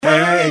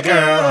Hey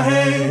girl,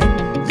 hey.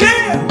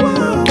 Yeah. Woo,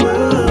 woo.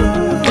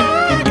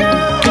 Hey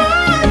girl,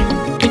 hey.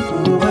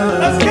 Ooh,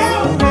 let's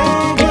go.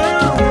 Hey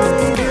girl,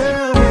 hey.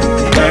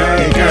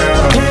 Hey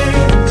girl, hey.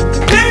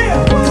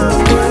 Yeah. Woo, woo.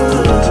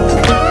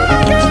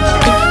 Hey girl,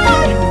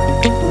 hey.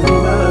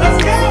 Ooh,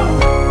 let's go.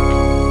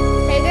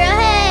 Hey girl,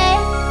 hey.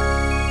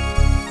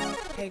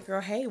 Hey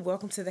girl, hey,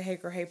 welcome to the Hey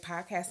Girl, Hey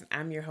podcast.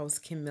 I'm your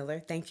host, Kim Miller.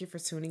 Thank you for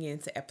tuning in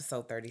to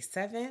episode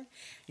 37.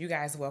 You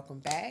guys, welcome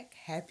back.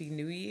 Happy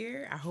New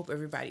Year. I hope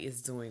everybody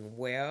is doing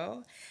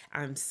well.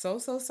 I'm so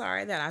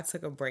sorry that I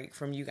took a break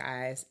from you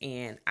guys,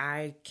 and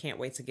I can't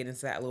wait to get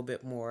into that a little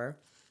bit more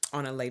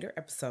on a later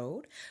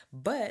episode,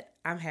 but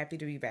I'm happy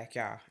to be back,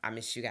 y'all. I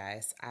miss you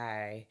guys.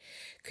 I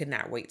could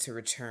not wait to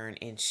return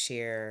and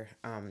share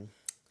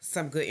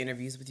some good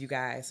interviews with you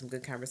guys, some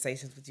good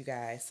conversations with you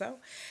guys. So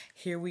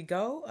here we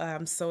go.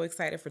 I'm so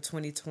excited for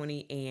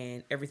 2020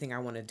 and everything I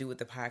want to do with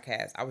the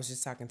podcast. I was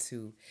just talking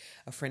to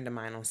a friend of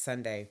mine on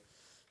Sunday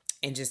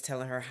and just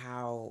telling her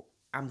how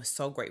I'm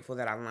so grateful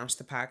that I launched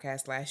the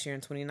podcast last year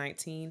in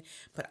 2019,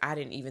 but I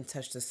didn't even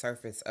touch the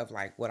surface of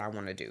like what I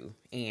want to do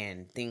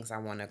and things I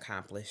want to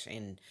accomplish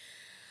and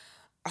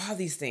all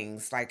these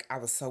things. Like I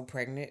was so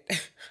pregnant,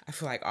 I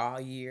feel like all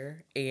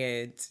year,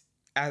 and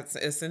I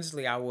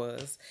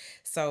was.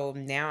 So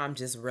now I'm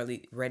just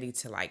really ready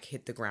to like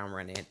hit the ground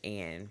running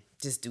and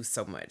just do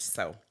so much.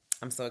 So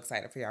I'm so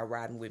excited for y'all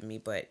riding with me,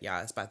 but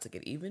y'all, it's about to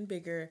get even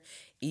bigger,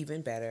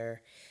 even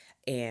better.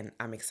 And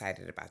I'm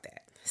excited about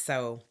that.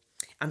 So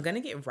I'm going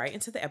to get right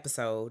into the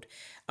episode.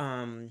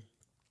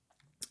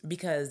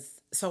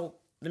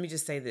 Let me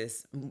just say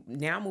this.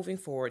 Now moving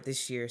forward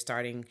this year,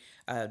 starting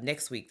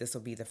next week, this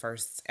will be the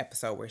first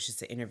episode where it's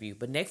just an interview.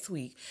 But next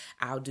week,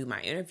 I'll do my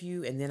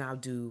interview, and then I'll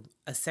do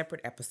a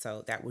separate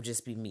episode that will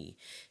just be me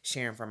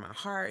sharing from my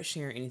heart,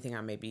 sharing anything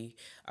I may be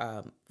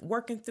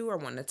working through or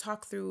wanting to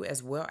talk through,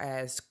 as well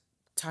as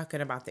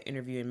talking about the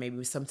interview and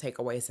maybe some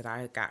takeaways that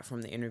I got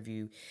from the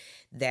interview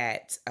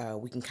that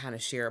we can kind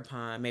of share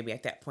upon. Maybe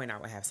at that point, I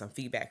will have some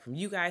feedback from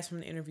you guys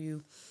from the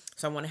interview.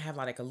 So I want to have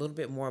like a little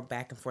bit more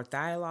back and forth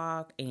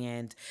dialogue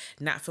and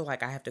not feel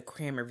like I have to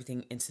cram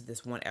everything into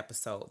this one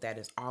episode that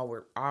is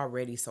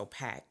already so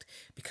packed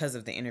because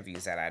of the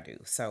interviews that I do.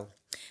 So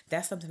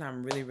that's something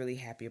I'm really, really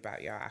happy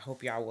about, y'all. I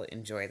hope y'all will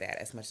enjoy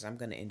that as much as I'm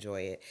going to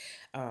enjoy it.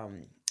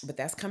 But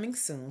that's coming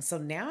soon. So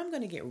now I'm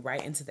going to get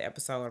right into the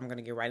episode. I'm going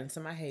to get right into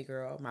my Hey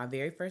Girl. My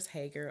very first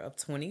Hey Girl of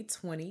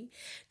 2020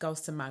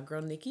 goes to my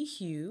girl, Nikki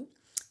Hugh,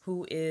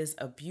 who is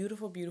a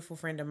beautiful, beautiful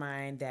friend of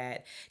mine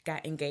that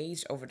got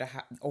engaged over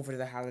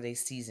the holiday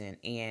season.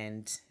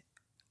 And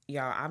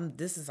y'all,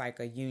 this is like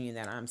a union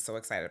that I'm so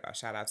excited about.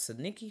 Shout out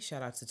to Nikki.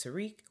 Shout out to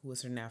Tariq, who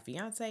is her now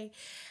fiance.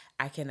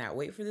 I cannot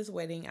wait for this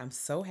wedding. I'm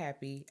so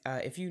happy.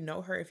 If you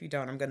know her, if you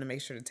don't, I'm going to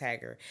make sure to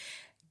tag her.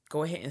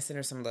 Go ahead and send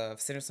her some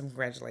love. Send her some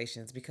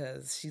congratulations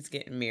because she's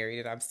getting married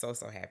and I'm so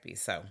happy.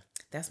 So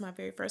that's my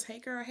very first Hey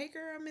Girl. Hey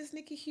Girl, Miss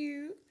Nikki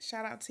Hugh.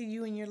 Shout out to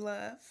you and your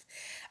love.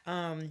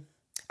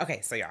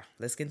 Okay, so y'all,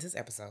 let's get into this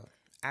episode.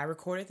 I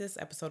recorded this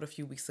episode a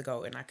few weeks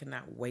ago and I could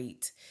not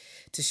wait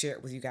to share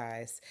it with you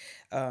guys.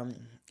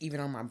 Even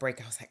on my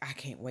break, I was like, I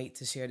can't wait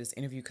to share this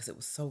interview because it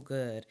was so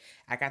good.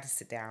 I got to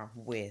sit down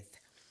with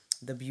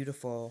the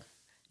beautiful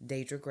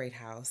Da'dra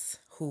Greathouse,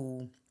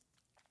 who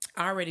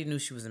I already knew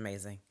she was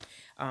amazing.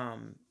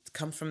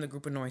 Comes from the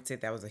group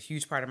Anointed. That was a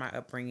huge part of my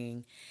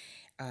upbringing.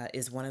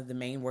 Is one of the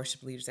main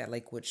worship leaders at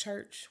Lakewood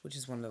Church, which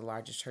is one of the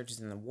largest churches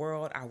in the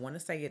world. I want to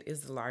say it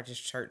is the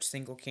largest church,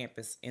 single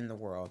campus in the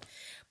world.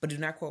 But do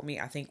not quote me.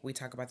 I think we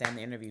talk about that in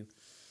the interview.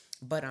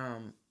 But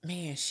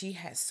man, she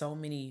had so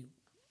many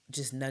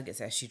just nuggets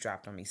that she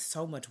dropped on me.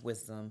 So much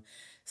wisdom.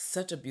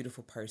 Such a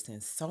beautiful person.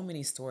 So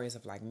many stories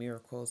of like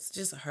miracles.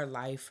 Just her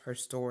life, her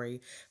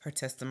story, her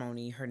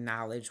testimony, her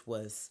knowledge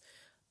was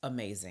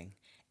amazing.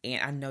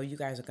 And I know you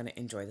guys are going to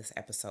enjoy this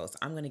episode. So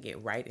I'm going to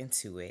get right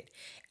into it.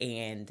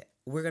 And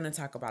we're going to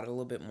talk about it a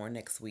little bit more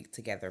next week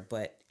together.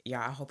 But y'all,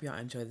 I hope y'all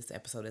enjoy this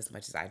episode as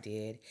much as I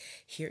did.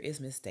 Here is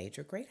Miss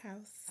Da'dra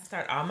Greathouse. I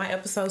start all my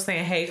episodes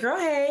saying, hey, girl,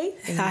 hey.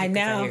 I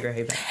know. Hey, girl,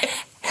 hey, back.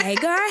 Hey,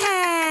 girl,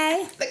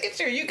 hey. Look at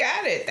you. You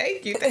got it.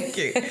 Thank you.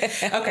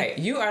 Okay,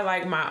 you are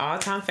like my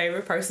all-time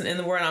favorite person in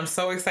the world. I'm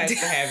so excited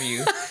to have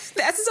you.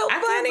 That's so funny.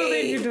 I can't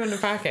believe you're doing the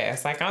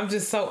podcast. Like, I'm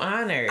just so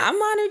honored. I'm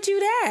honored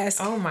you'd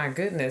ask. Oh, my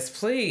goodness.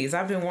 Please.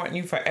 I've been wanting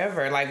you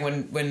forever. Like,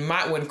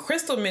 when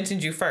Crystal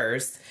mentioned you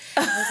first,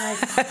 I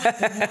was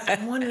like,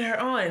 I wanted her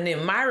on. And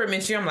then Myra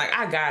mentioned you. I'm like,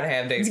 I gotta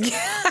have Da'dra.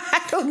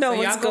 I don't know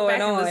what's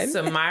going on. Y'all go back and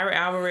listen to Myra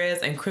Alvarez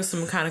and Crystal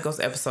McConaughey's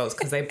episodes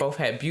because they both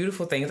had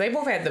beautiful things. They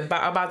both had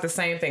about the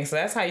same thing. So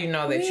that's how you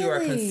know that you are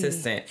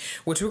consistent,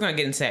 which we're going to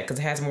get into that because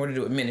it has more to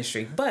do with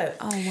ministry. But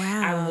oh,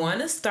 wow. I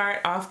want to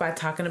start off by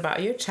talking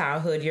about your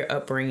childhood, your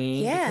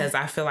upbringing, because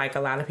I feel like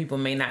a lot of people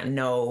may not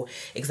know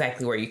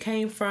exactly where you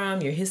came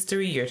from, your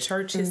history, your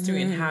church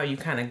history, and how you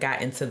kind of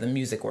got into the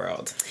music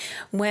world.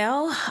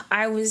 Well,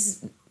 I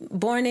was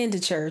born into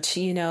church.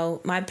 You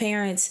know, my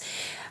parents,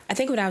 I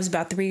think when I was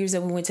about 3 years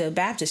old, we went to a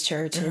Baptist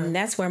church, and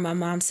that's where my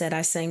mom said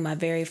I sang my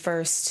very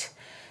first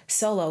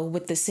solo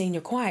with the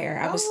senior choir.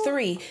 I was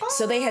 3,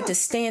 so they had to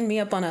stand me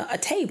up on a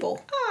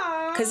table.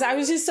 Because I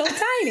was just so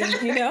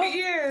tiny, you know?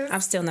 Yes.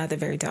 I'm still not that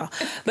very tall.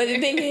 But the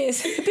thing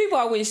is, people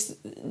are always,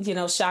 you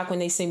know, shocked when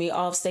they see me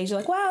off stage. They're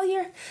like, wow,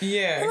 you're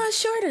a lot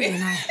shorter than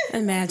I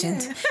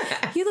imagined.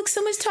 You look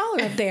so much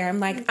taller up there. I'm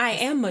like, I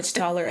am much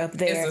taller up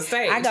there. It's the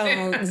stage. I got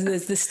on,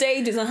 the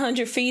stage is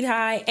 100 feet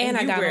high, and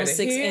I got on 6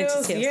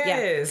 inches heels.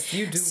 Yes,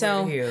 you do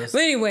wear heels.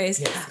 But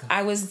anyways,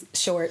 I was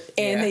short,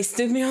 and they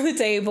stood me on the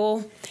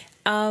table.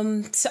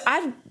 So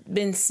I've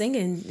been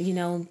singing, you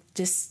know,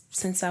 just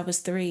since I was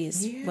 3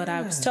 is what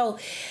I was told.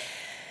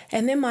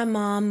 And then my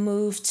mom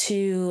moved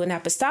to an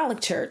apostolic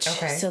church.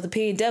 Okay. So the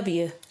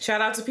PAW.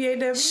 Shout out to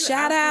PAW.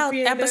 Shout out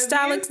PAW.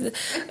 apostolic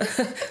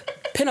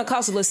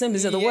Pentecostal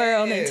Assemblies of the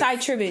World, and Ty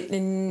Tribbett,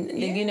 and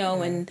you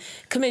know, and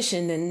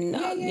Commission,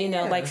 and you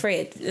know, like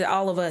Fred,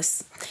 all of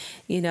us,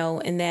 you know,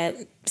 in that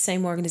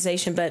same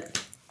organization.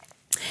 But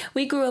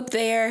we grew up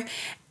there,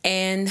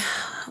 and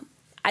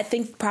I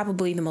think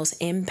probably the most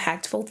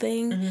impactful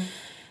thing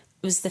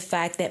was the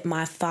fact that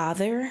my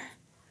father,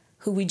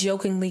 who we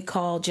jokingly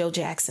call Joe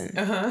Jackson,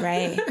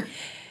 right,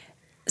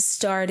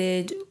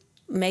 started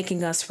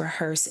making us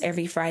rehearse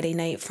every Friday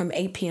night from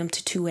 8 p.m.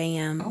 to 2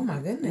 a.m. Oh, my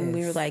goodness. And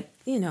we were like,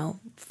 you know,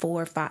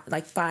 4 or 5,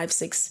 like 5,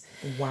 6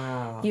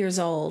 years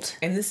old.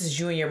 And this is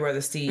you and your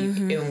brother Steve.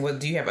 And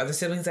do you have other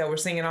siblings that were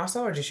singing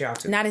also, or just y'all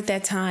two? Not at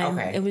that time.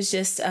 Okay. It was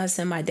just us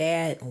and my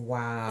dad.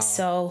 Wow.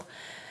 So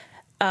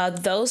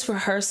those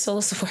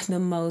rehearsals were the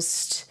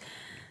most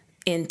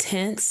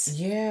intense.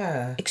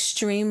 Yeah.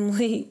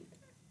 Extremely,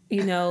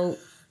 you know,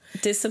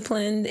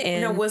 disciplined.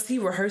 And now, was he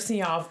rehearsing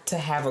y'all to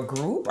have a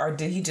group, or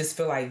did he just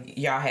feel like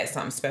y'all had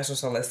something special,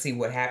 so let's see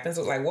what happens?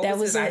 Like, what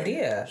was his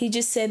idea? He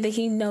just said that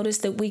he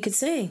noticed that we could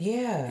sing.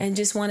 Yeah. And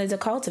just wanted to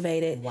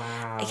cultivate it.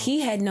 Wow.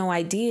 He had no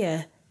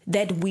idea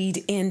that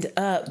we'd end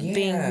up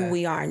being who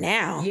we are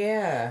now.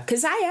 Yeah.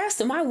 Because I asked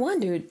him, I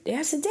wondered,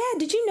 I said, Dad,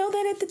 did you know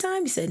that at the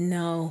time? He said,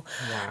 no.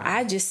 Wow.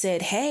 I just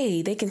said,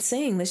 hey, they can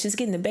sing. Let's just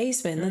get in the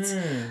basement.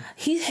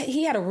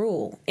 He had a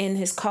rule in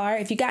his car.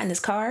 If you got in his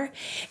car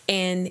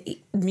and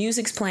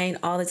music's playing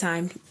all the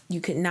time, you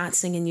could not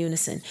sing in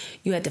unison.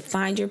 You had to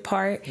find your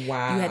part.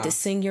 Wow. You had to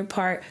sing your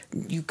part.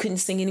 You couldn't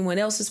sing anyone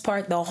else's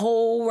part the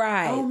whole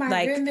ride. Oh,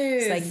 my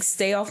goodness. It's like,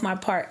 stay off my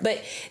part.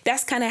 But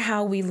that's kind of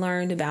how we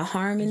learned about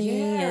harmony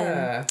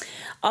and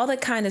all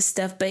that kind of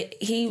stuff. But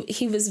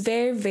he was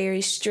very, very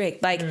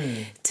strict. Like,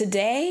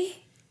 today,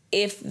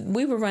 if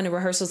we were running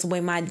rehearsals the way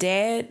my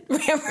dad ran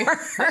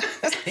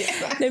rehearsals,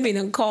 they'd be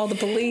done call the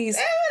police.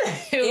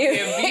 It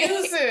would be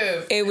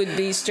abusive. It would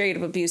be straight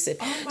up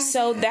abusive.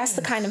 So that's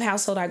the kind of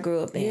household I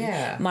grew up in.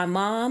 Yeah. My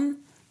mom,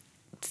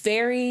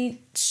 very,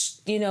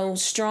 you know,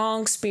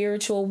 strong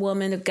spiritual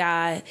woman of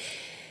God,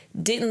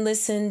 didn't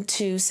listen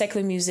to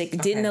secular music,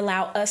 didn't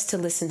allow us to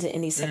listen to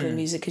any secular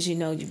music, because you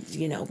know,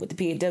 with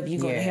the PAW, you're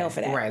going to hell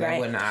for that. Right, that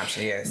wasn't an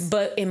option, yes.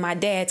 But in my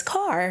dad's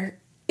car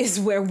is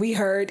where we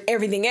heard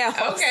everything else.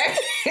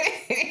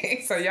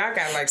 Okay. So y'all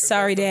got like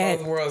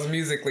both worlds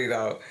musically,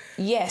 though.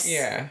 Yes.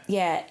 Yeah.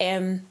 Yeah.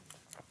 And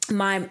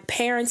my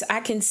parents, I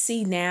can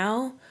see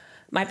now,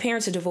 my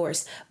parents are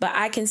divorced, but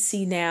I can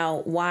see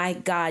now why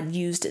God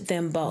used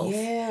them both.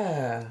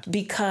 Yeah.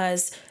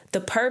 Because the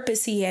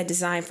purpose he had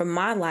designed for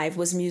my life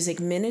was music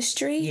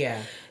ministry.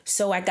 Yeah.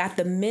 So I got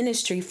the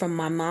ministry from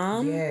my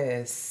mom.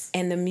 Yes.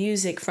 And the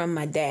music from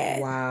my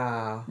dad.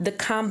 Wow. The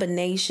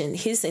combination,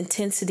 his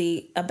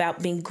intensity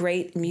about being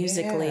great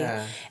musically,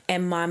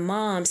 and my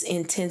mom's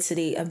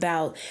intensity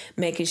about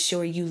making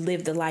sure you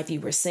live the life you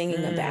were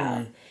singing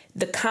about.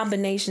 The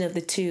combination of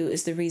the two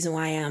is the reason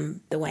why I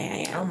am the way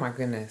I am. Oh my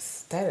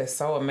goodness. That is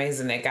so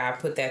amazing that God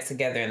put that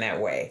together in that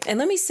way. And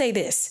let me say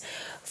this.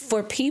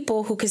 For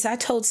people who, because I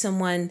told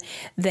someone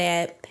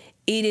that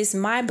it is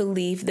my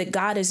belief that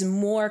God is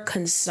more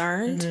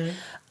concerned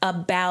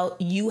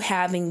about you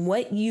having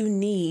what you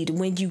need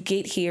when you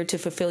get here to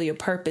fulfill your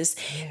purpose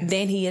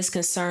than he is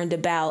concerned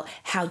about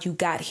how you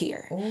got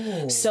here.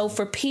 Ooh. So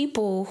for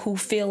people who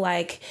feel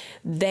like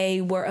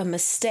they were a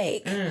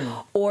mistake,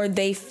 or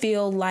they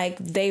feel like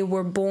they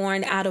were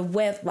born out of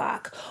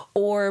wedlock,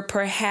 or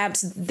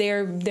perhaps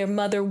their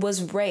mother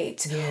was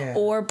raped,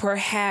 or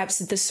perhaps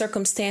the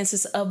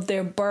circumstances of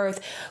their birth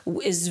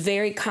is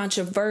very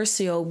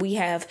controversial. We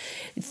have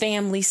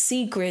family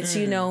secrets,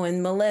 you know,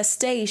 and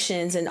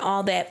molestations and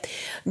all that.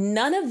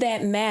 None of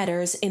that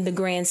matters in the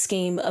grand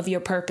scheme of your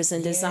purpose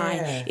and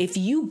design. If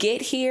you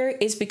get here,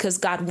 it's because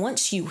God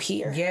wants you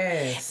here.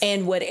 Yes.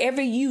 And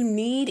whatever you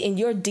need in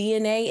your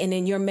DNA and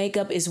in your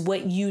makeup is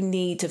what you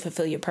need to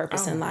fulfill your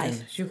purpose in life.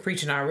 Goodness. You're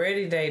preaching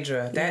already,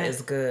 Da'dra. That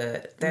is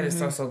good. That is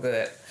so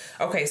good.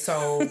 Okay,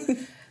 so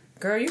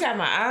girl, you got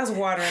my eyes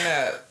watering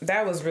up.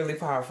 That was really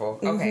powerful.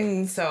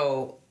 Okay,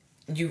 so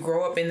you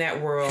grow up in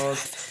that world.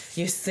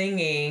 You're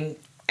singing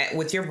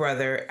with your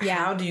brother.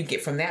 How do you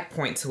get from that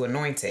point to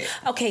Anointed?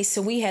 Okay,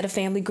 so we had a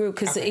family group,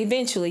 because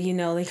eventually, you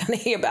know, they're going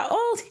to hear about,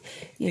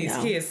 these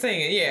kids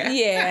singing,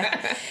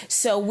 Yeah.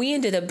 So we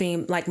ended up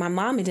being, like, my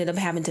mom ended up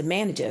having to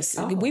manage us.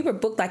 We were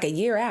booked like a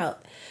year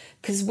out,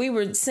 because we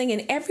were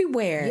singing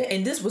everywhere. Yeah,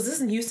 and was this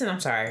in Houston? I'm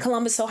sorry.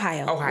 Columbus,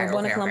 Ohio. Ohio. We're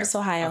born in Columbus,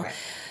 Ohio. Okay.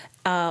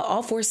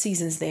 All 4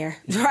 seasons there,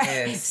 right?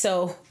 Yes.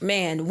 So,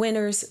 man,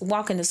 winters,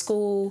 walking to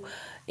school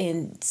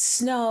in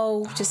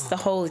snow, just the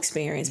whole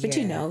experience. But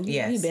you know,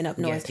 you've been up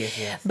north.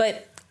 Yes.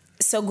 But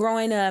so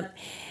growing up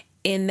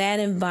in that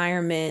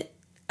environment,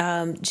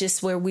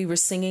 just where we were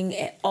singing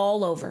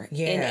all over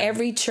in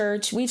every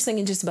church. We've sung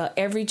in just about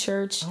every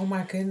church. Oh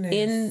my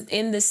goodness!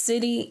 In the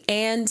city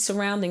and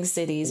surrounding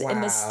cities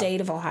in the state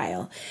of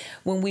Ohio.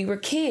 When we were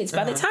kids,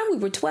 by the time we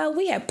were 12,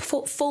 we had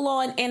full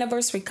on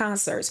anniversary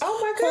concerts. Oh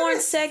my goodness! Horn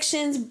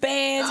sections,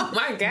 bands, oh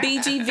my God.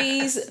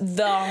 BGVs,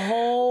 the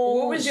whole.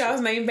 What was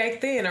y'all's name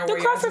back then? Or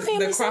the Crawford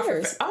Family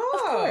Singers. Oh,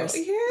 of course.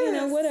 Yes. You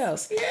know what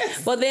else?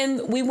 Yes. Well,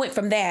 then we went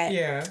from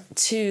that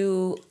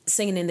to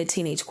singing in the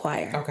teenage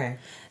choir. Okay.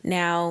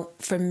 Now,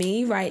 for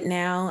me right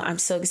now, I'm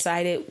so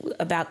excited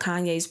about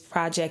Kanye's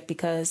project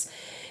because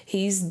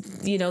he's,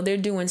 they're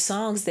doing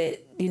songs that,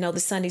 the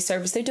Sunday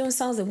service, they're doing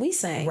songs that we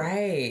sang.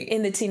 Right.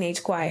 In the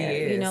teenage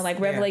choir. Like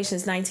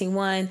Revelations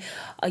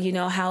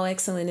 19:1, how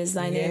excellent is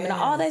thy name and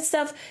all that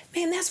stuff.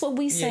 Man, that's what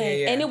we sang.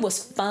 Yeah. And it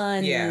was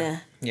fun. Yeah.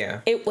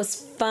 It was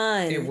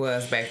fun. It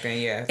was back then,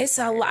 yeah. It's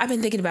a lot. I've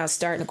been thinking about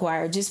starting a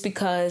choir just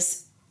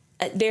because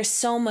there's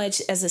so much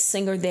as a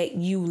singer that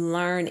you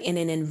learn in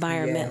an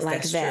environment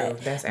like that. True.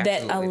 That's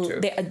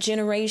absolutely true. A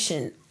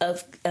generation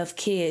of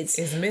kids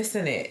is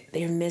missing it.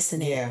 They're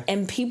missing it. Yeah.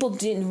 And people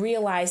didn't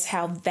realize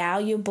how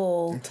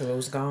valuable until it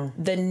was gone.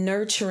 The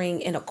nurturing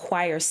in a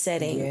choir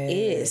setting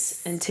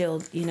is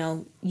until,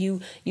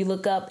 you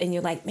look up and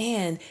you're like,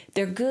 man,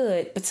 they're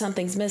good, but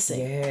something's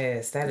missing.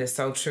 Yes, that is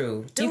so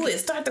true.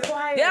 Start the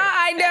choir. Yeah,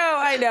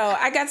 I know.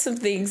 I got some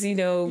things,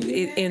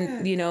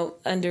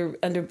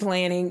 under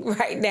planning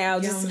right now.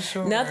 Just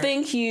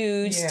nothing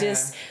huge.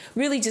 Just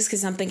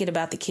because I'm thinking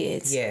about the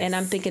kids. Yes. And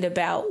I'm thinking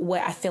about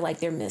what I feel like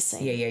they're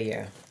missing. Yeah.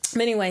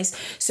 But anyways,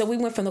 so we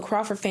went from the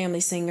Crawford Family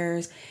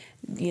Singers,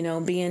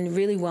 being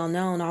really well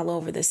known all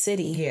over the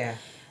city. Yeah.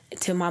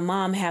 To my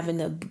mom having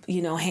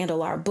to,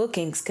 handle our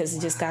bookings because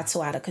it just got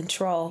so out of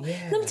control.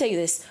 Yeah. Let me tell you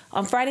this.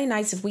 On Friday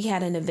nights, if we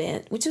had an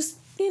event, which is,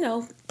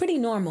 pretty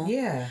normal.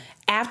 Yeah.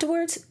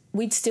 Afterwards,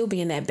 we'd still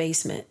be in that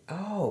basement.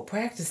 Oh,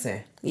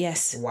 practicing.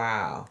 Yes.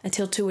 Wow.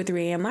 Until 2 or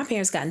 3 a.m. My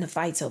parents got into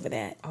fights over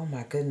that. Oh,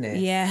 my goodness.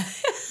 Yeah.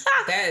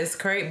 That is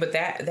great, but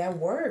that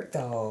worked,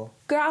 though.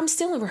 Girl, I'm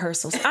still in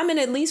rehearsals. I'm in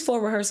at least 4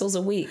 rehearsals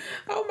a week.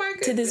 Oh, my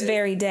goodness. To this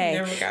very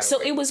day.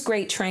 So it was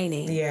great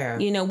training. Yeah.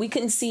 We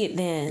couldn't see it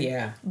then.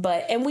 Yeah.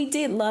 And we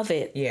did love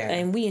it. Yeah.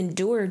 And we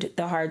endured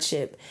the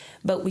hardship,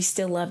 but we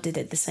still loved it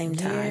at the same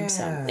time. Yeah.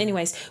 So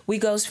anyways, we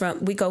go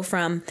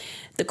from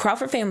the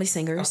Crawford Family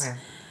Singers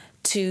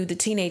to the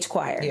teenage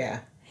choir.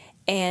 Yeah.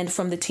 And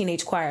from the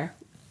teenage choir,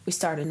 we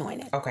started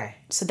Anointed. Okay.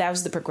 So that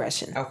was the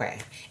progression. Okay.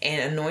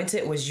 And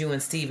Anointed was you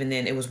and Steve, and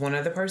then it was one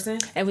other person?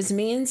 It was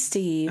me and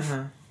Steve.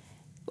 Uh-huh.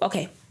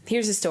 Okay.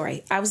 Here's the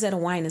story. I was at a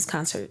Winans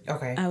concert.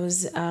 Okay. I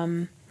was,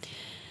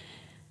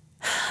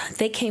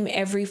 they came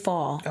every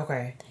fall.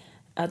 Okay.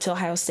 To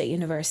Ohio State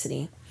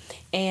University.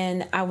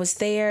 And I was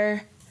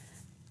there,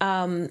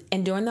 and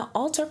during the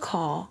altar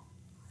call,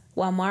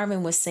 while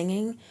Marvin was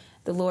singing,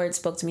 the Lord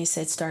spoke to me and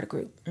said, start a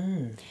group.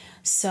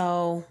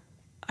 So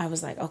I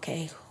was like,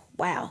 okay,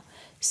 wow.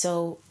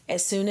 So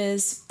as soon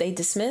as they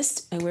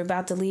dismissed and we're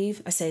about to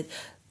leave, I said,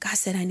 God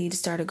said I need to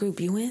start a group.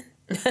 You in?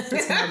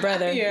 To my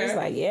brother. He was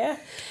like, yeah.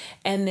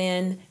 And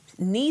then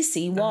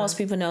Nisi Walls,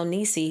 people know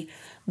Nisi,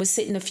 was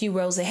sitting a few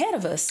rows ahead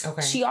of us.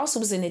 Okay. She also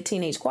was in the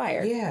teenage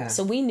choir. Yeah.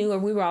 So we knew her.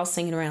 We were all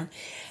singing around.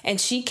 And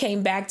she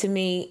came back to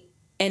me,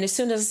 and as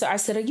soon as I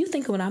said, are you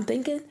thinking what I'm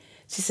thinking?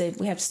 She said,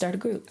 we have to start a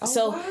group. Oh,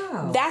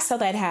 so that's how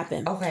that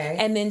happened. Okay.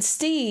 And then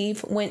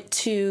Steve went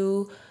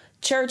to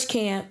church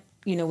camp.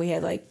 We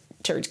had like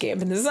church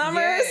camp in the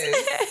summers.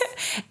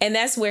 Yes. And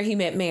that's where he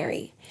met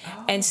Mary.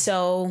 Oh. And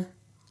so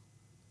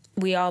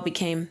we all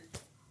became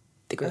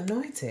the group.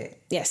 Anointed.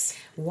 Yes.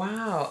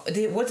 Wow.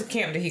 What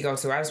camp did he go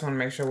to? I just want to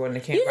make sure what the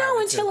camp.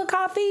 In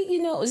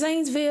Chillicothe,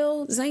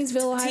 Zanesville,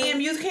 Ohio.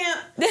 TM Youth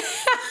Camp. I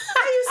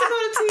used to go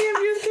to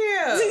TM Youth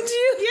Camp. Did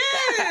you?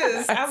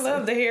 Yes. Awesome. I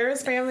love the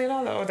Harris family and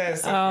all that.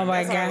 That's so oh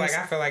my gosh.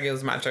 I feel like it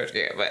was my church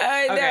camp. But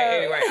I know.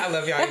 Anyway, I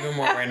love y'all even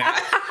more right now.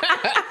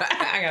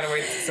 I gotta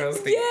wait till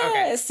Steve. Yeah.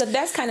 Okay. So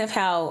that's kind of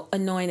how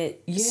Anointed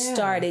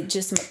started.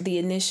 Just the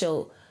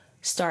initial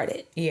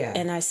started. Yeah.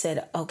 And I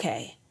said,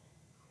 okay.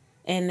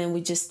 And then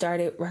we just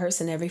started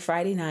rehearsing every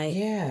Friday night.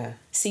 Yeah.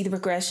 See the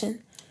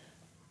progression?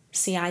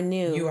 See, I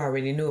knew. You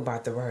already knew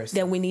about the rehearsal.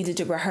 That we needed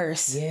to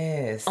rehearse.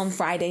 Yes. On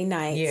Friday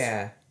nights.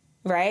 Yeah.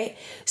 Right?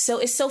 So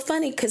it's so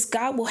funny because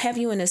God will have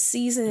you in a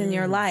season in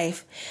your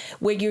life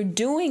where you're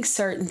doing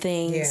certain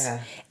things.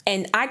 Yeah.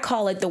 And I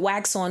call it the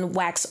wax on,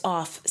 wax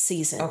off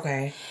season.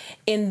 Okay.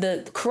 In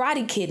the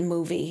Karate Kid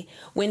movie,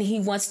 when he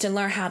wants to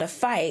learn how to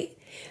fight,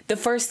 the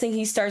first thing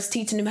he starts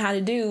teaching him how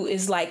to do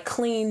is like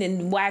clean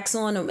and wax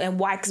on and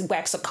wax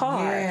a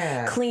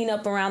car, clean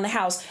up around the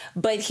house.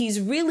 But he's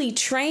really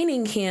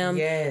training him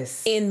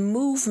in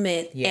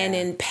movement and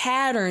in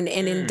pattern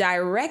and in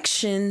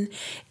direction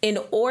in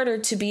order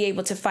to be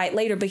able to fight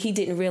later. But he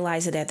didn't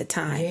realize it at the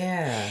time.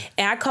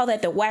 And I call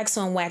that the wax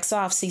on, wax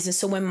off season.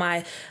 So when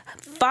my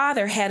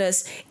father had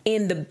us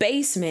in the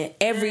basement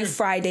every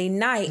Friday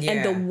night,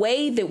 and the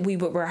way that we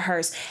would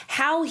rehearse,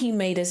 how he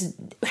made us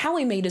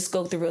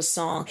go through a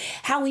song,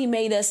 how he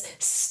made us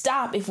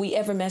stop if we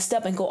ever messed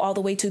up and go all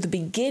the way to the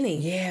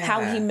beginning,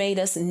 how he made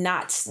us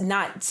not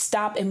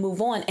stop and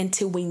move on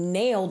until we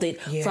nailed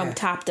it from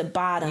top to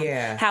bottom,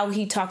 how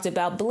he talked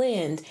about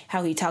blend,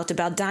 how he talked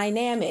about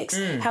dynamics,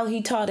 how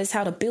he taught us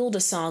how to build a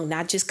song,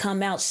 not just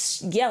come out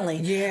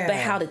yelling, but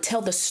how to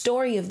tell the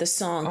story of the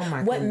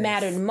song, what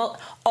mattered most.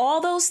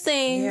 All those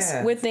things,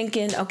 we're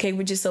thinking, okay,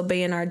 we're just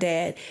obeying our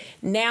dad.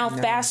 Now,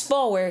 fast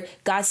forward,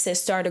 God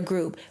says, start a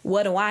group.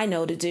 What do I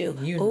know to do?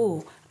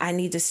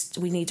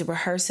 We need to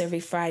rehearse every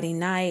Friday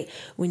night.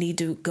 We need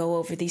to go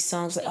over these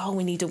songs. Like,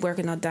 we need to work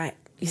on our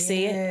You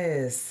see it?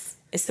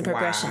 It's the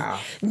progression. Wow.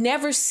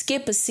 Never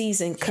skip a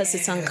season because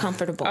it's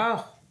uncomfortable.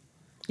 Oh,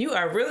 you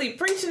are really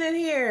preaching in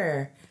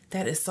here.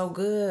 That is so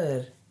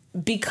good.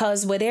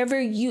 Because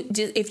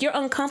if you're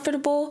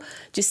uncomfortable,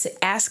 just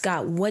ask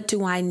God, what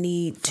do I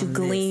need to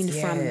glean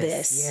from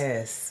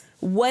this?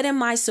 What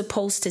am I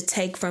supposed to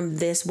take from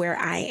this where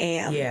I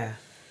am?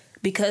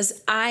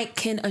 Because I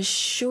can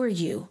assure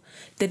you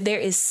that there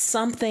is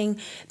something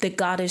that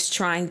God is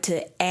trying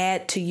to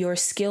add to your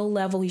skill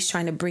level. He's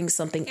trying to bring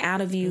something out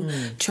of you,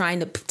 trying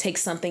to take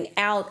something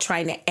out,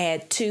 trying to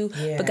add to.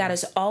 But God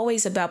is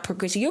always about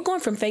progression. You're going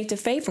from faith to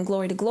faith, from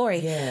glory to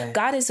glory.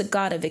 God is a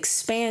God of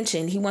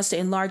expansion. He wants to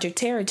enlarge your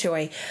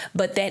territory.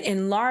 But that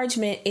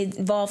enlargement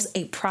involves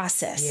a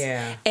process.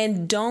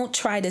 And don't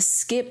try to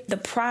skip the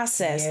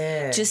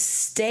process. Just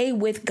stay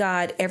with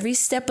God every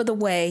step of the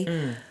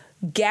way.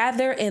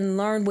 Gather and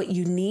learn what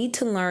you need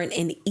to learn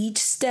in each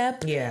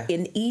step,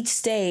 in each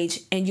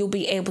stage, and you'll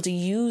be able to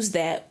use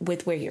that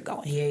with where you're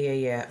going.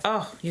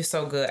 Oh, you're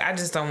so good. I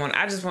just want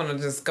to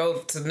just go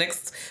to the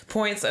next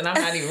points, and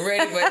I'm not even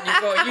ready, but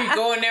you're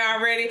going there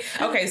already.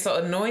 Okay,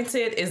 so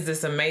Anointed is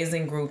this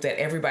amazing group that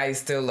everybody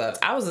still loves.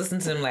 I was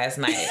listening to them last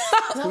night.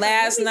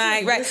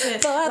 Right?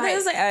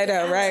 I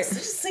know, right?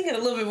 Just sing it a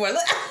little bit more.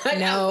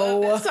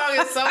 No. That song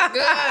is so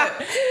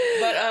good.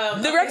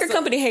 But the record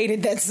company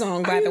hated that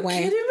song, by the way.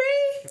 Are you kidding me?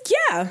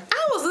 Yeah,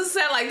 I was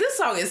listening like this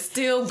song is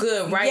still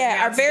good right now.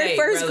 Yeah, our very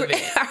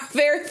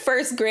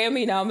first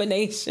Grammy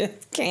nomination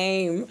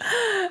came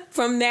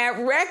from that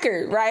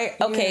record, right?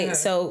 Okay,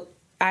 so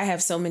I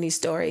have so many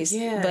stories,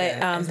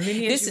 but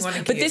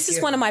this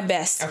is one of my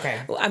best.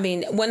 Okay, I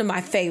mean, one of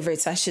my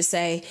favorites, I should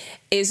say,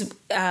 is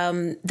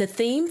the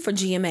theme for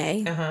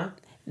GMA.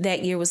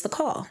 That year was The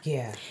Call.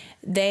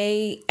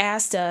 They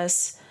asked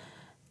us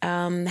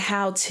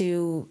how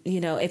to,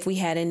 if we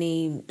had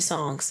any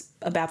songs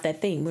about that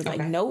theme. We're like,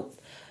 nope.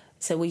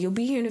 So, well, you'll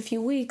be here in a few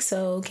weeks,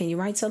 so can you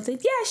write something?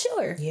 Yeah,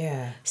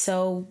 sure.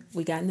 So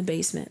we got in the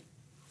basement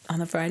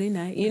on a Friday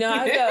night. You know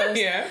how it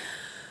goes.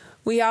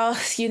 We all,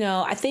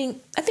 I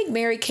think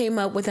Mary came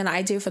up with an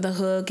idea for the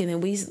hook, and then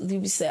we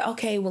said,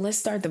 okay, well, let's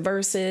start the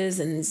verses.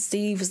 And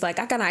Steve was like,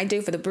 I got an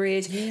idea for the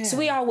bridge. So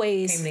we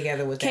always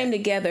came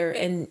together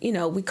and,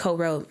 we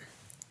co-wrote.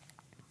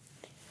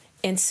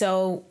 And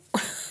so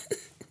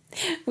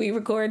we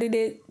recorded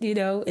it,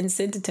 and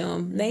sent it to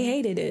them. They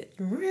hated it.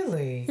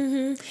 Really?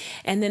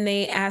 And then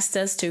they asked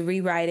us to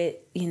rewrite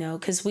it,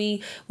 because when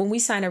we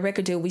signed a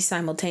record deal, we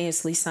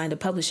simultaneously signed a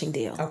publishing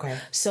deal. Okay.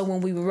 So when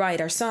we would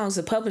write our songs,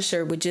 the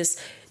publisher would just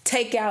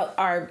take out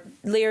our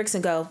lyrics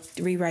and go,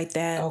 rewrite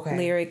that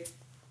lyric.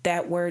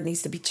 That word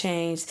needs to be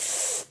changed.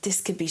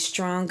 This could be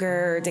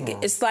stronger.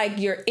 It's like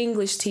your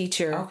English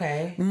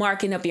teacher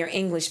marking up your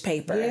English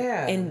paper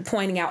and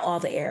pointing out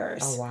all the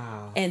errors. Oh,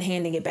 wow. And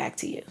handing it back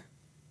to you.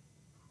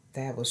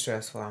 That was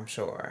stressful, I'm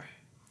sure.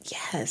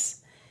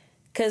 Yes.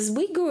 Because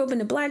we grew up in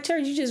the black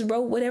church. You just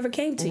wrote whatever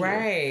came to you.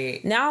 Right.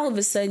 Now all of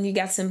a sudden you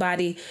got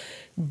somebody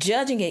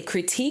judging it,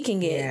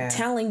 critiquing it,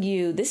 telling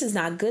you this is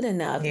not good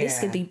enough. This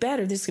could be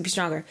better. This could be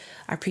stronger.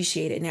 I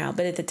appreciate it now.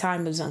 But at the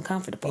time it was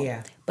uncomfortable.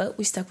 But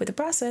we stuck with the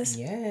process.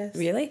 Yes.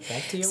 Really?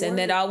 Back to your So word.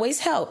 that always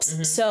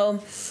helps.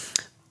 So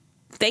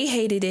they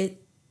hated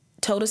it,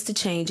 told us to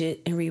change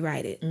it and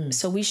rewrite it.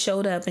 So we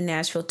showed up in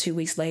Nashville 2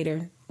 weeks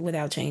later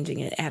without changing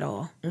it at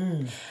all.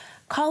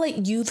 Call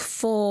it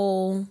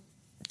youthful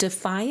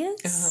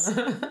defiance.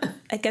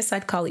 I guess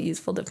I'd call it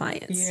youthful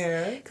defiance.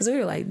 Because we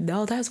were like,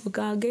 no, that's what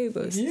God gave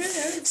us.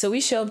 So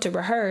we show up to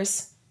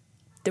rehearse.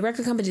 The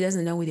record company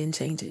doesn't know we didn't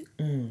change it.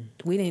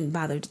 We didn't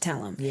bother to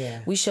tell them.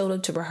 We showed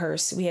up to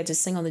rehearse. We had to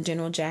sing on the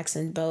General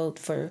Jackson boat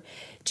for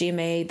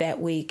GMA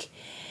that week.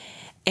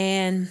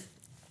 And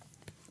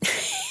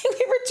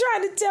we were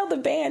trying to tell the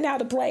band how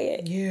to play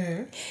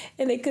it.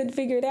 And they couldn't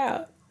figure it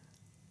out.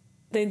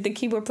 The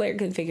keyboard player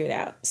couldn't figure it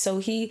out. So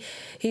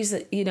he's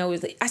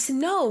like, I said,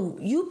 no,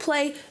 you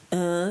play,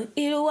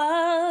 it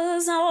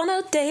was on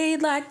a day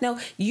like, no,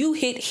 you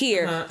hit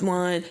here,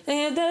 one,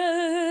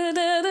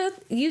 and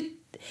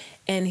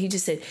and he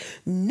just said,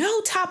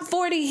 no top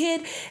 40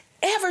 hit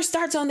ever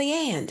starts on the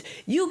end.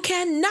 You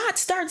cannot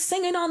start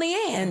singing on the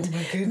end. Oh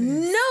my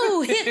goodness.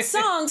 No hit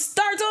song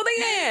starts on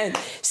the end.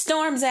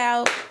 Storms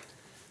out.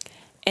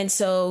 And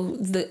so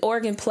the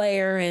organ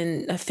player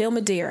and Phil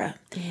Madeira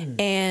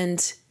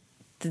and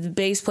the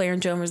bass player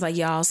and drummer was like,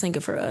 y'all sing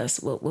it for us.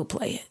 We'll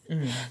play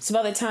it. So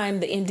by the time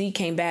the MD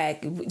came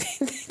back,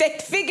 they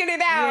figured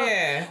it out.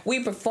 Yeah.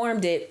 We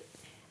performed it.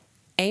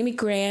 Amy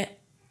Grant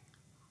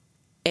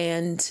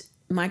and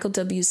Michael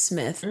W.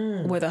 Smith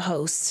were the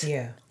hosts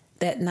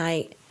that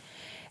night.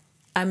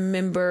 I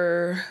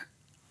remember,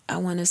 I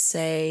want to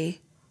say,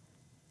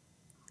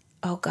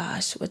 oh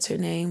gosh, what's her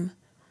name?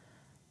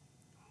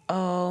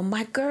 Oh,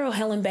 my girl,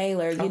 Helen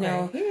Baylor, you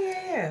know.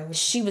 Yeah.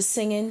 She was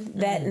singing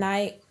that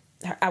night.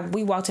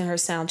 We walked in her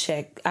sound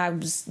check. I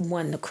was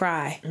wanting to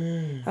cry.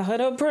 I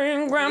heard her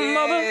praying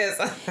grandmother. Yes,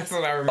 that's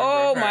what I remember.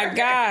 Oh, my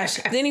gosh.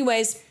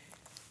 Anyways,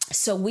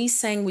 so we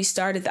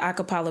started the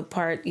acapella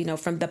part, you know,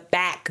 from the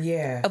back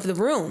of the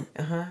room.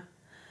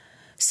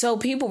 So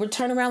people were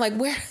turning around like,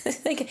 where?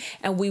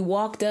 And we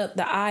walked up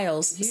the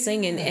aisles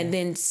singing and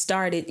then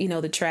started, you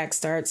know, the track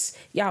starts.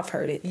 Y'all have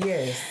heard it.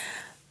 Yes.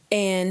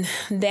 And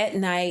that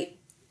night,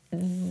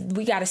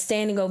 we got a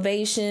standing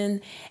ovation,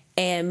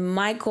 and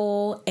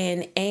Michael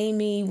and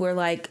Amy were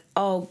like,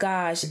 oh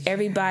gosh,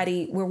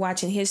 everybody, we're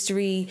watching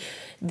history.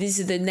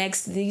 These are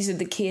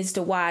the kids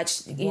to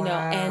watch, you know.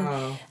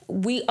 And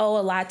we owe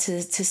a lot to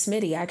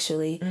Smitty,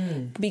 actually,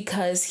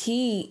 because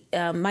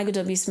Michael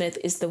W. Smith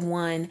is the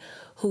one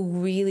who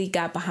really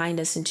got behind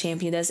us and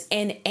championed us.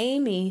 And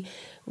Amy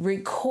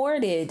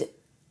recorded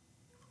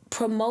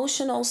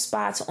promotional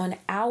spots on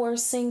our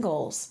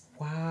singles.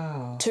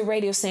 Wow. To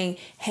radio saying,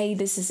 hey,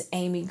 this is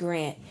Amy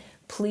Grant.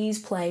 Please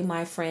play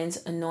my friend's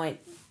Anointed.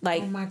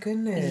 Like, oh my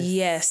goodness.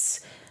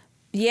 Yes.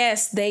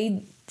 Yes,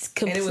 they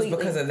completely. And it was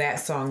because of that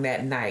song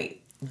that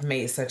night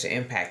made such an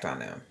impact on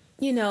them.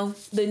 You know,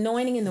 the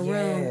anointing in the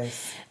room.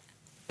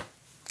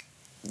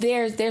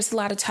 There's a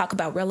lot of talk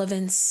about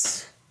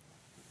relevance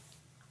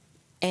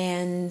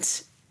and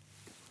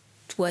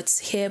what's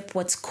hip,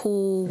 what's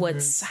cool,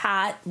 what's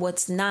hot,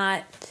 what's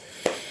not.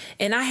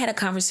 And I had a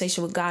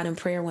conversation with God in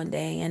prayer one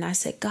day, and I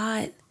said,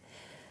 God,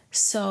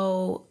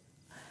 so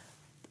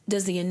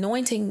does the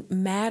anointing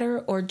matter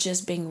or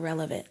just being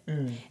relevant?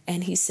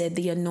 And he said,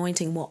 the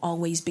anointing will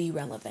always be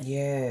relevant.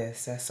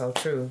 Yes, that's so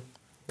true.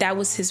 That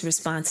was his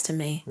response to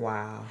me.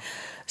 Wow.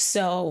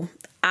 So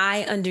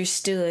I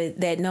understood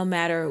that no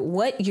matter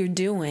what you're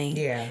doing,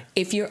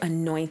 if you're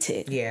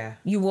anointed,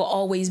 you will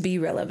always be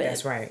relevant.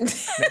 That's right.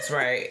 That's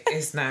right.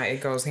 It's not,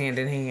 it goes hand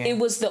in hand. It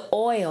was the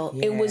oil.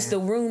 It was the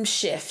room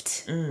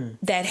shift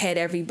that had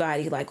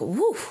everybody like,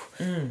 woo.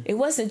 It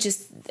wasn't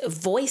just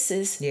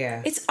voices.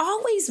 It's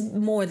always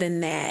more than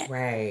that.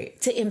 Right.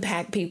 To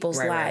impact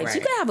people's lives.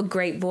 You can have a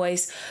great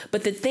voice,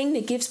 but the thing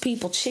that gives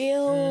people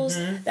chills,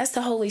 that's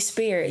the Holy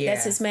Spirit.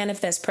 That's his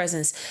manifest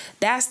presence.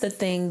 That's the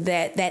thing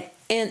that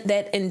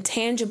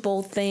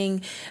intangible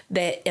thing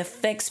that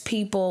affects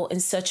people in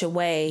such a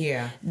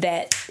way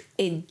that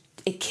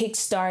it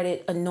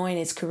kick-started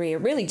Anointed's career,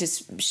 really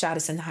just shot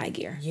us in high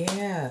gear.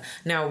 Yeah.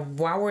 Now,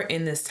 while we're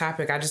in this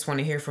topic, I just want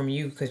to hear from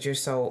you because you're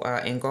so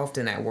engulfed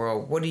in that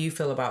world. What do you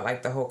feel about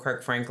like the whole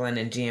Kirk Franklin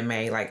and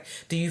GMA? Like,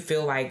 do you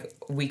feel like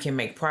we can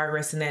make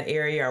progress in that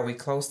area? Are we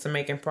close to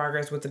making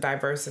progress with the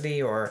diversity,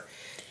 or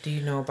do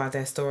you know about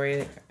that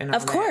story? And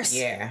of course.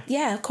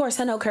 Yeah, of course.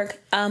 I know Kirk.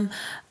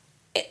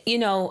 You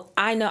know,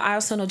 I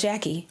also know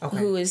Jackie,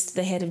 who is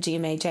the head of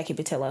GMA, Jackie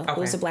Patillo,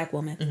 who is a black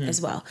woman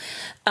as well.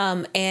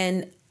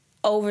 And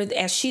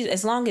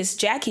as long as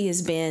Jackie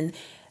has been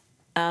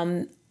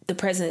the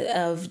president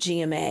of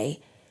GMA,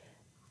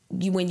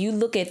 when you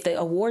look at the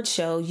award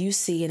show, you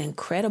see an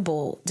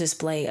incredible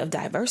display of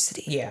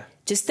diversity. Yeah.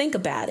 Just think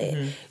about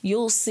it.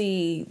 You'll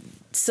see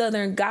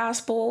Southern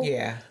gospel.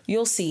 Yeah.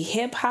 You'll see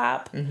hip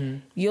hop.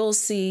 You'll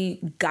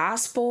see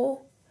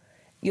gospel.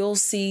 You'll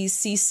see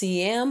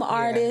CCM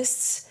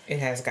artists. It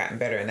has gotten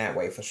better in that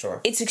way, for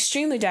sure. It's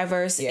extremely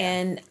diverse,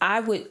 and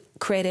I would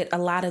credit a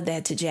lot of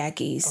that to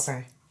Jackie's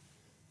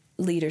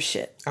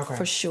leadership,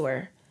 for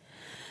sure.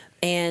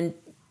 And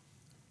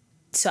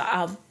so,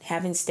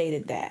 having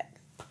stated that,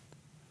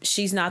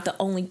 she's not the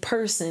only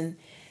person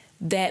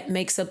that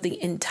makes up the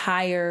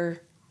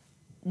entire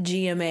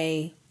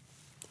GMA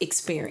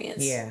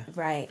experience. Yeah.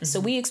 Right? So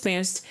we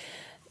experienced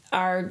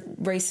our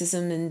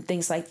racism and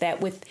things like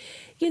that with,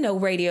 you know,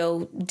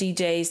 radio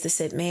DJs that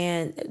said,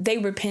 man, they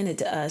repented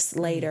to us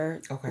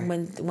later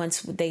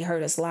once they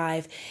heard us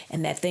live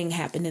and that thing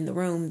happened in the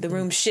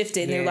room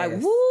shifted and they're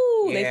like,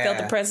 woo, they felt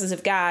the presence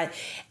of God.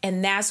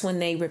 And that's when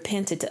they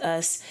repented to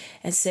us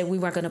and said, we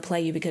weren't going to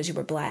play you because you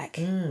were black.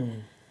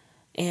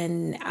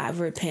 And I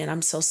repent.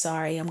 I'm so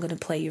sorry. I'm going to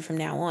play you from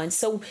now on.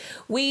 So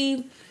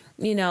we,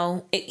 you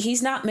know,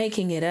 he's not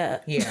making it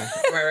up. Yeah.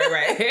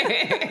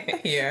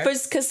 Right. Yeah.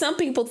 Because some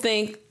people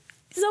think,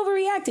 He's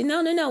overreacting.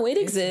 No. It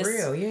exists.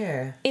 It's real,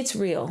 yeah. It's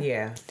real.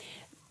 Yeah.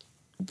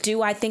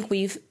 Do I think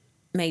we've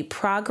made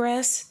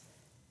progress?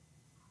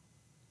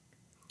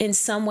 In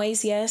some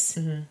ways, yes.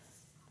 Mm-hmm.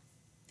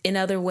 In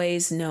other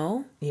ways,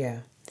 no.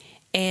 Yeah.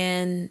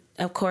 And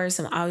of course,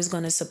 I'm always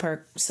going to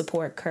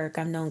support Kirk.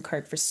 I've known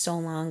Kirk for so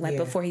long,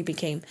 before he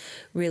became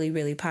really,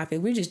 really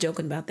popular. We were just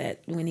joking about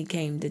that when he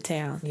came to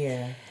town.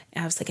 Yeah.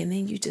 And I was like, and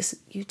then you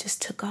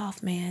just took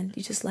off, man.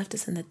 You just left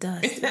us in the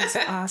dust. It was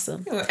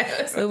awesome.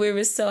 But we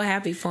were so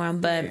happy for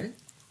him. But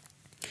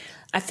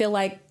I feel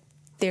like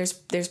there's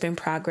been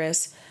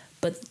progress,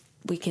 but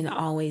we can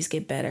always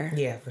get better.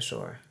 Yeah, for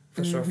sure.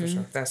 For sure.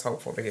 That's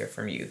hopeful to hear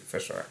from you, for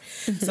sure.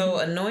 So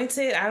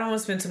Anointed, I don't want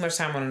to spend too much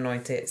time on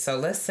Anointed. So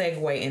let's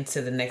segue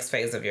into the next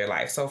phase of your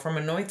life. So from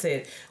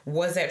Anointed,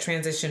 was that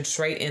transition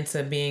straight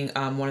into being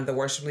one of the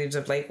worship leaders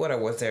of Lakewood, or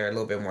was there a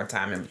little bit more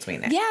time in between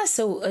that? Yeah,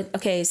 so,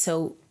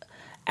 so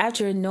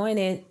after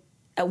Anointed,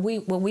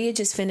 we had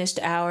just finished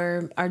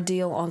our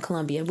deal on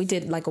Columbia. We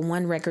did like a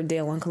 1-record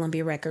deal on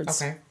Columbia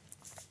Records. Okay.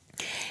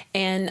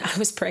 And I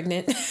was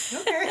pregnant.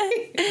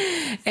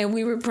 Okay. And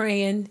we were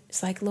praying.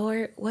 It's like,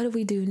 Lord, what do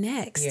we do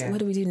next? Yeah. What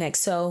do we do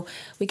next? So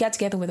we got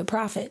together with a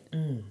prophet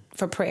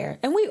for prayer.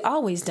 And we've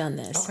always done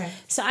this. Okay.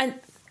 So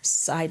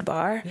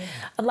sidebar,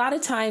 a lot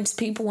of times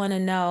people want to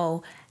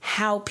know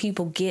how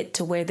people get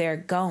to where they're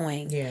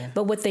going. Yeah.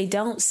 But what they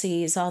don't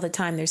see is all the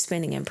time they're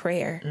spending in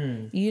prayer.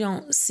 You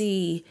don't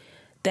see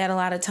that a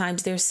lot of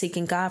times they're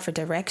seeking God for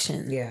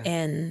direction. Yeah.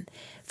 And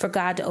for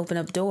God to open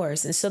up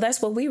doors. And so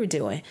that's what we were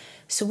doing.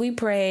 So we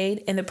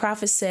prayed, and the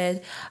prophet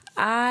said,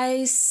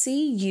 I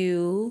see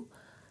you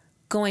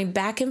going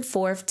back and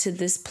forth to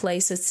this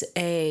place. It's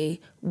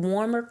a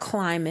warmer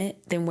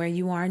climate than where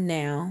you are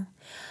now.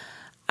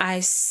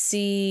 I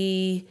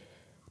see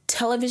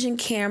television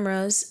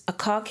cameras, a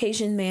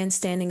Caucasian man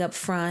standing up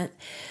front.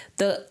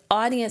 The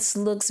audience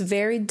looks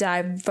very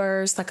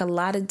diverse, like a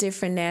lot of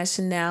different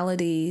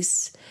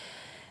nationalities.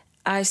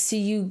 I see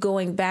you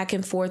going back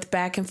and forth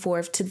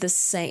to this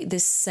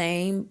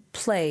same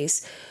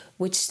place,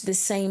 which the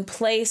same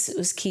place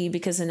was key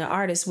because in the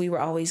artist, we were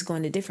always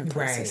going to different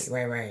places.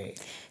 Right.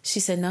 She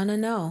said,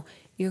 no,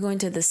 you're going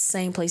to the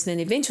same place. And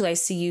then eventually I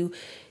see you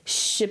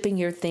shipping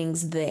your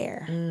things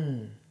there.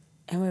 And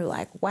we were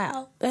like,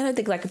 wow. And I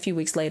think like a few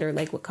weeks later,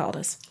 Lakewood called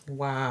us.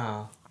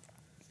 Wow.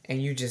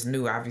 And you just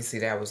knew, obviously,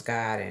 that was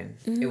God, and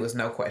it was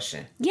no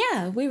question.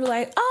 Yeah, we were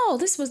like, oh,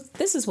 this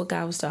is what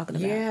God was talking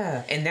about.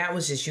 Yeah, and that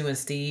was just you and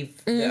Steve,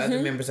 the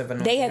other members of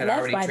Anointed They had left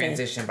already by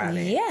transitioned by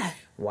then. Yeah.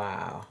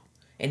 Wow.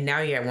 And now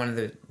you're at one of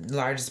the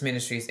largest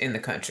ministries in the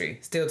country,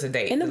 still to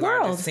date. In the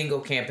world. Largest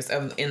single campus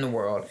in the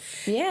world.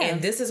 Yeah.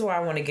 And this is what I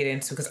want to get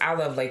into, because I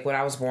love Lakewood.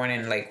 I was born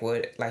in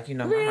Lakewood. Like, my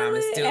mom is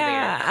Really? still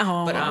Yeah. there.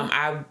 Aw. But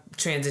I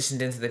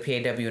transitioned into the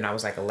PAW when I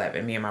was like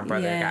 11. Me and my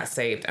brother got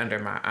saved under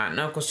my aunt and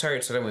uncle's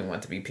church, so then we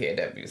went to be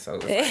PAW. So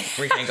it was like,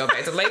 we can't go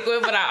back to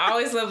Lakewood, but I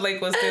always love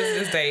Lakewood still to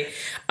this day.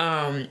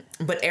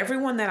 But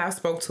everyone that I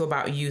spoke to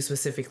about you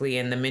specifically,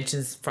 and the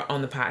mentions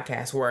on the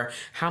podcast, were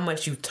how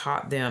much you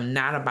taught them,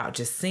 not about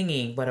just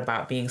singing, but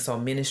about being so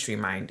ministry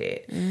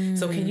minded.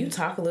 So can you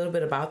talk a little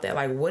bit about that?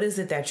 Like, what is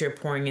it that you're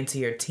pouring into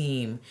your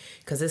team?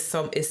 Because it's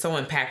so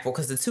impactful.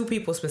 Because the two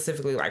people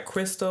specifically, like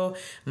Crystal,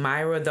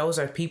 Myra, those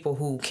are people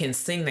who can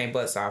sing their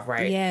butts off,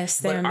 right? Yes,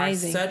 they're but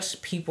amazing. Are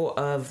such people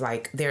of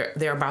like they're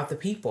about the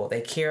people.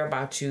 They care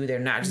about you. They're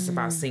not just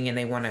about singing.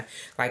 They want to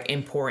like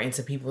pour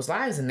into people's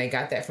lives, and they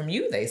got that from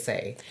you, they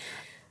say.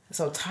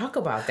 So talk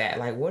about that.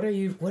 Like, what are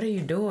you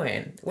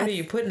doing? What are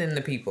you putting in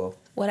the people?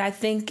 What I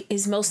think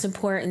is most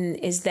important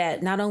is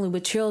that not only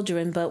with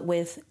children, but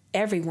with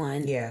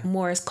everyone,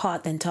 more is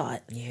caught than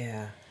taught.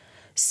 Yeah.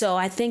 So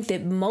I think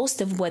that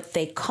most of what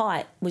they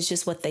caught was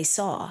just what they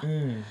saw.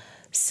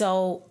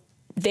 So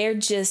they're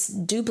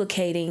just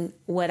duplicating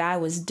what I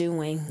was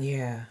doing.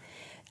 Yeah.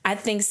 I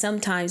think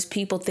sometimes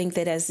people think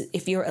that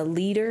if you're a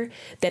leader,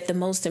 that the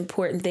most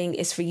important thing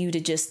is for you to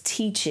just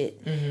teach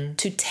it,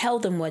 to tell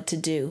them what to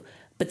do.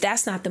 But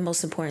that's not the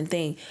most important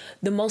thing.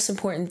 The most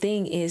important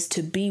thing is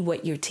to be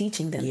what you're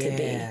teaching them to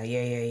be.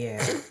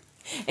 Yeah.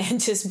 And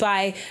just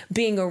by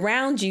being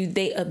around you,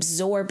 they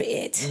absorb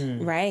it,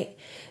 right?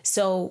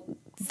 So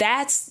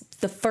that's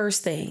the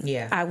first thing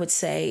I would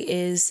say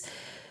is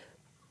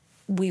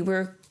we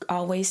were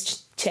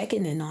always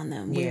checking in on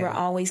them. We were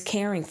always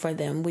caring for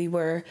them. We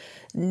were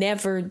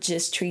never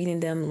just treating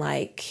them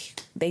like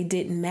they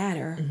didn't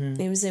matter.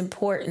 It was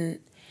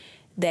important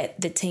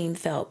that the team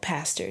felt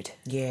pastored.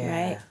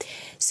 Right?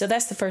 So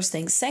that's the first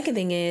thing. Second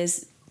thing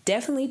is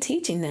definitely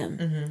teaching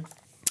them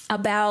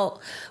about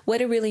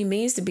what it really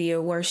means to be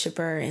a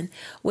worshiper and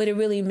what it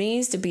really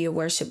means to be a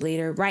worship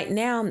leader. Right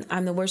now,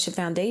 I'm the Worship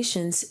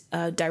Foundations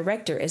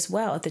director as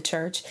well at the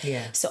church.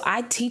 So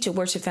I teach a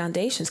Worship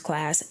Foundations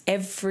class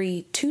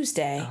every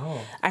Tuesday.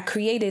 I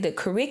created a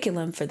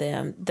curriculum for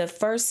them. The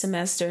first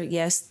semester,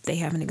 yes, they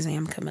have an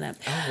exam coming up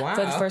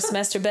for the first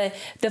semester, but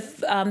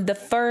the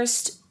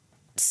first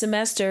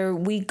semester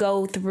we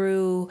go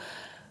through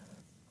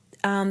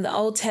the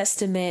Old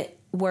Testament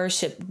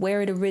worship,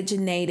 where it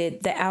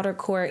originated, the outer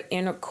court,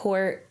 inner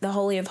court, the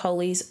Holy of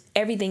Holies,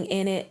 everything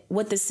in it,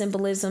 what the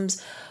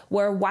symbolisms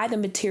were, why the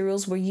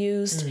materials were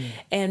used,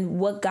 and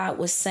what God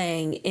was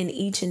saying in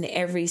each and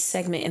every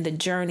segment in the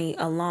journey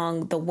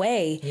along the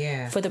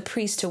way for the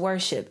priest to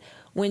worship.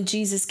 When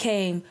Jesus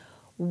came,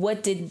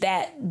 what did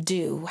that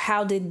do?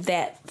 How did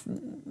that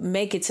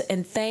make it?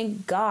 And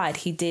thank God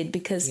he did,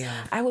 because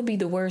I would be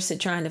the worst at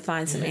trying to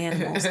find some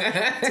animals,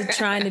 to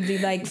trying to be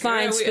like,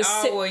 find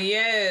specific.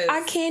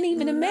 I can't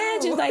even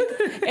imagine, like,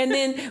 and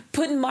then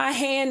putting my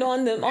hand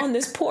on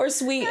this poor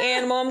sweet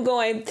animal. I'm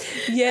going,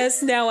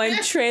 yes, now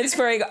I'm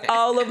transferring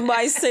all of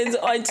my sins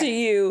onto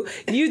you.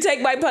 You take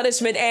my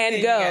punishment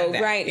and go,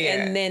 right?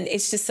 And then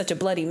it's just such a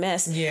bloody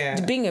mess.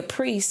 Being a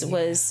priest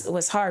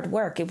was hard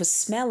work. It was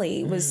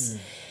smelly. It was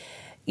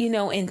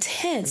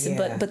intense,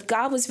 but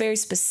God was very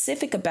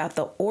specific about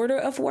the order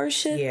of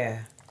worship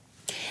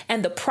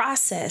and the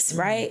process,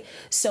 right?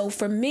 So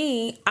for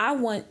me, I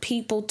want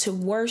people to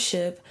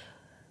worship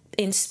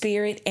in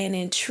spirit and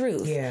in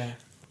truth.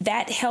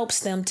 That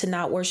helps them to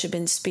not worship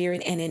in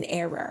spirit and in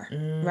error,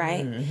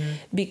 right?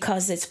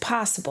 Because it's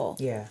possible.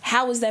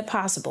 How is that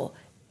possible?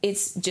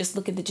 It's just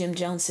look at the Jim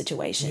Jones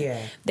situation.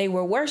 They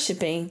were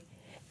worshiping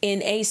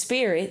in a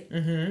spirit,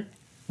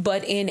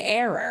 but in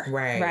error,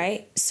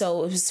 right?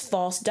 So it was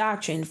false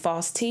doctrine,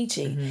 false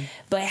teaching.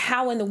 But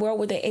how in the world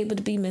were they able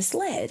to be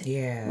misled?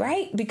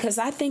 Right? Because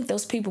I think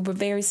those people were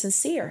very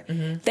sincere.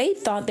 They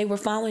thought they were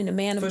following the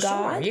man of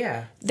God.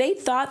 They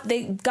thought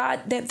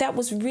that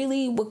was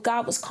really what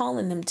God was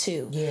calling them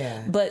to.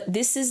 But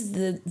this is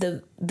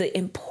the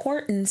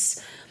importance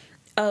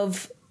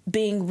of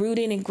being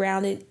rooted and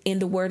grounded in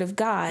the Word of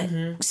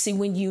God. See,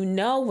 when you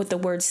know what the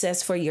Word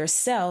says for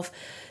yourself,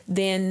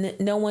 then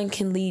no one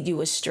can lead you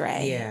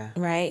astray.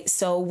 Right?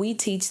 So we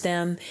teach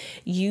them,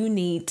 you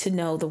need to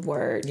know the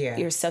Word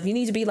yourself. You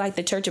need to be like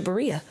the Church of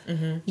Berea.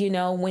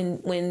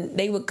 When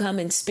they would come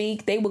and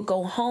speak, they would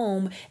go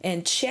home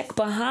and check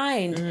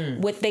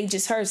behind what they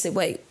just heard. Say,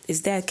 wait,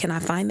 can I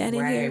find that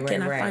in here?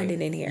 Can I find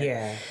it in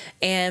here?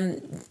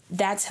 And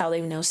that's how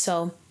they know.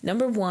 So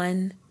number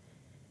one,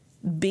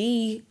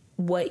 be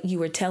what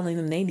you are telling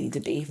them they need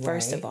to be.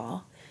 First of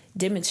all,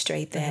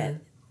 demonstrate that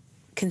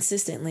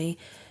consistently.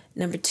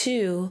 Number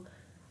two,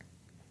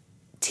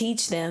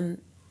 teach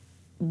them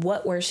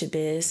what worship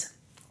is.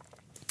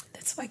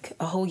 That's like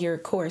a whole year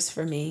course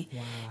for me.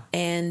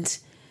 And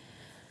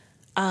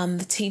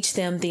teach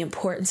them the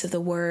importance of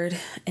the Word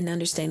and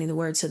understanding the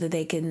Word so that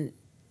they can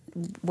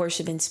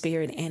worship in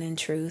spirit and in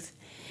truth.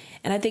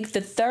 And I think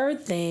the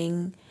third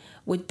thing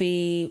would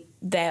be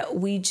that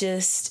we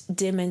just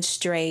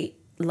demonstrate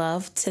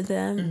love to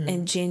them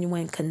and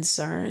genuine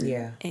concern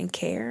and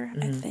care,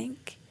 I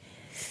think.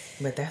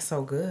 But that's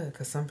so good,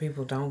 because some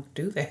people don't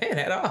do that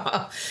at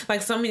all.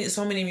 Like so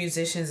many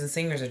musicians and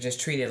singers are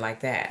just treated like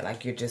that.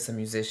 Like you're just a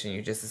musician,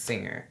 you're just a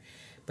singer.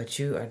 But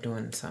you are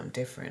doing something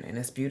different, and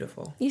it's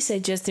beautiful. You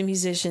said just a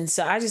musician,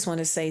 so I just want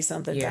to say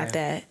something about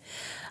that.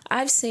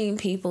 I've seen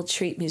people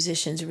treat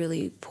musicians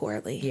really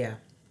poorly.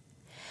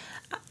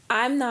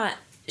 I'm not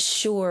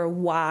sure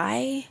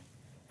why.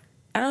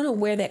 I don't know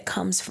where that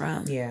comes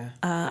from.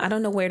 I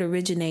don't know where it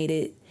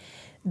originated,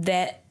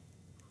 that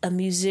a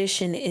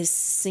musician is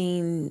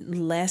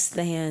seen less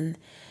than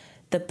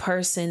the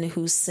person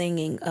who's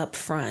singing up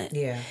front.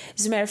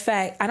 As a matter of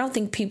fact, I don't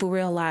think people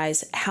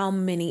realize how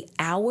many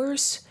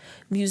hours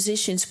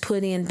musicians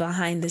put in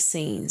behind the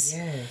scenes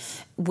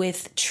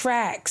with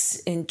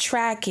tracks and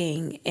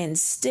tracking and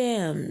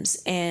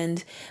stems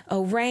and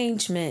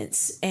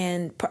arrangements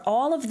and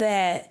all of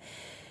that,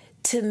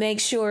 to make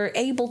sure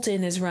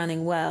Ableton is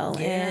running well.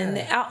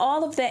 And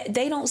all of that,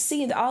 they don't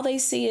see it. All they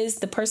see is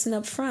the person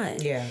up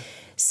front.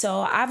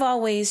 So I've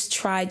always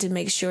tried to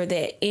make sure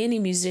that any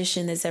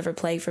musician that's ever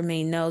played for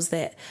me knows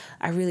that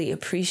I really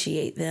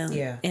appreciate them.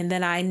 And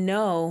that I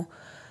know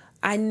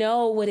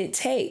what it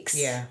takes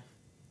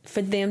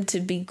for them to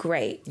be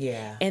great.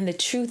 And the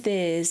truth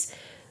is,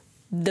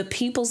 the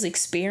people's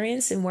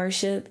experience in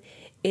worship,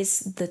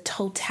 it's the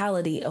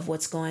totality of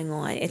what's going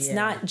on. It's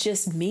not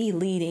just me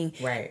leading.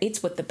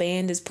 It's what the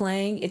band is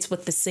playing. It's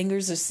what the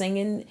singers are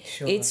singing.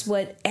 It's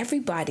what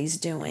everybody's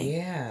doing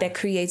that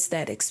creates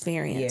that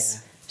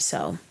experience.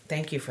 So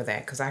thank you for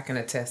that, because I can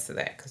attest to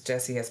that, because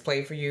Jessie has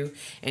played for you,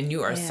 and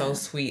you are so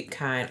sweet,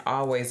 kind,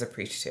 always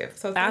appreciative.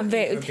 So thanks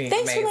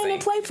for letting me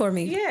play for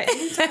me.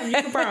 Anytime. You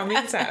can borrow me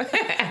anytime.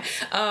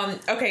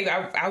 Okay,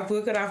 I'll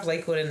look it off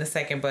Lakewood in a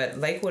second, but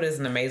Lakewood is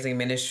an amazing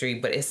ministry,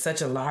 but it's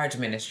such a large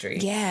ministry.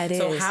 It is.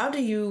 So how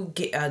do you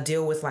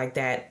deal with like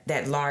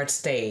that large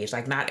stage,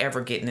 like not ever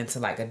getting into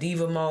like a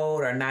diva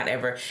mode, or not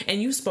ever, and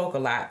you spoke a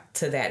lot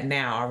to that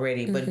now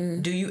already,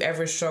 but do you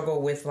ever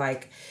struggle with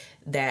like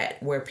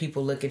that, where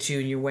people look at you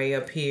and you're way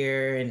up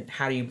here, and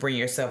how do you bring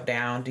yourself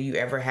down? Do you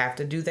ever have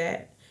to do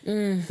that? Or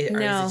is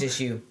it just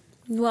you?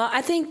 Well,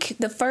 I think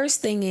the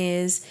first thing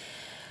is,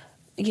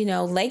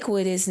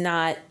 Lakewood is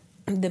not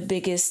the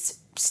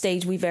biggest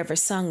stage we've ever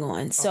sung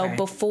on. So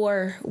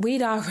before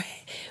we'd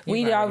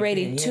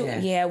already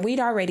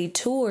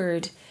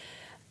toured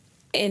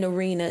in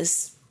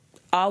arenas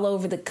all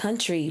over the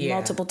country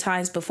multiple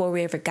times before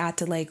we ever got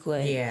to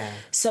Lakewood. Yeah.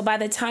 So by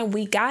the time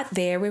we got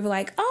there, we were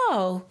like,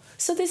 oh,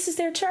 so this is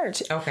their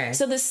church. Okay.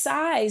 So the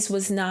size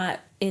was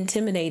not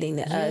intimidating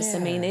to us. I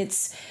mean,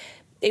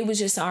 it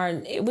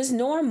was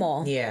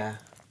normal. Yeah.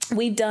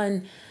 We've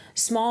done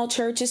small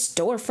churches,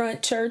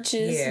 storefront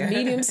churches,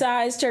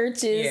 medium-sized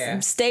churches,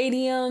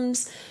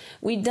 stadiums.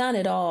 We've done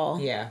it all.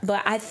 Yeah.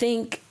 But I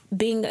think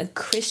being a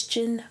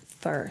Christian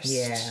first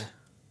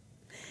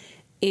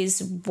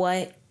is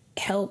what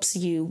helps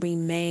you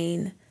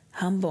remain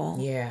humble.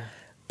 Yeah.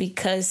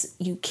 Because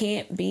you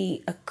can't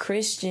be a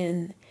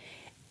Christian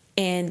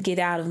and get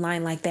out of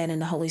line like that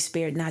and the Holy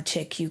Spirit not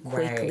check you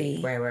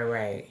quickly.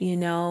 Right. You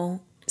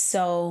know?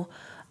 So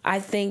I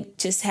think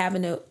just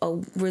having a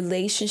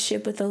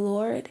relationship with the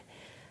Lord,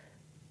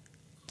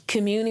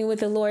 communing with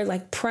the Lord,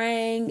 like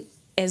praying,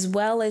 as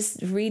well as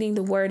reading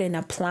the Word and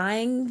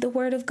applying the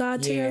Word of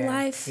God to your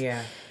life.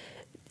 Yeah.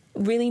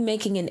 Really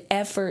making an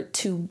effort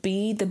to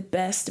be the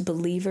best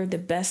believer, the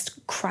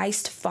best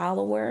Christ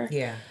follower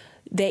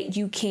that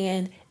you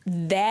can.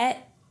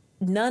 That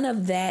none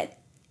of that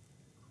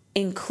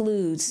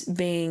includes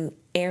being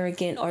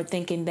arrogant or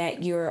thinking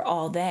that you're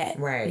all that.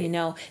 Right. You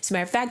know, as a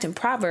matter of fact, in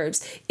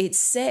Proverbs, it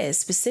says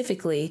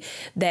specifically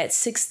that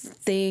 6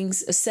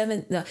 things does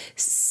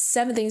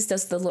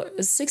the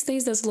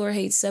Lord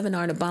hate, 7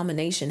 are an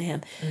abomination to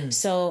him.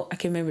 So I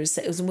can't remember,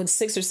 it was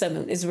 6 or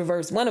 7 is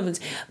reversed, one of them.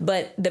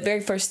 But the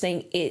very first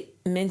thing it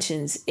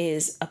mentions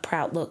is a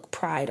proud look,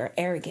 pride, or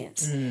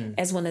arrogance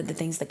as one of the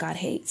things that God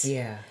hates.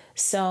 Yeah.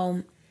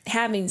 So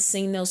having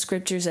seen those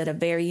scriptures at a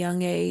very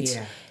young age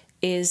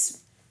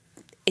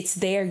it's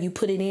there, you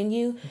put it in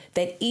you,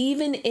 that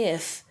even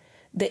if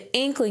the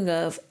inkling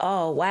of,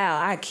 oh,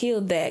 wow, I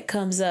killed that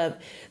comes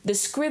up, the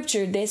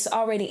scripture that's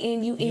already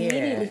in you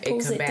immediately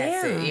pulls it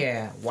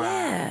down.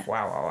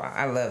 Wow.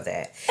 I love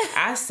that.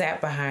 I sat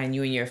behind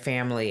you and your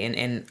family,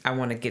 and I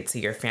want to get to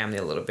your family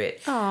a little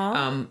bit.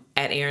 At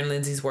Aaron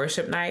Lindsay's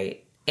worship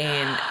night.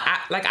 And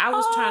I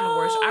was trying to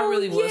worship. I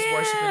really was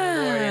worshiping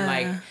the Lord,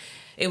 and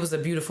it was a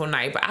beautiful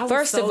night, but I was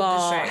First so of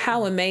all, distracted.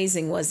 how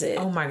amazing was it?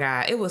 Oh my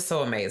God, it was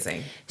so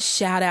amazing.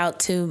 Shout out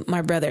to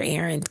my brother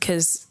Aaron,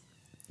 because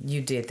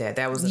you did that.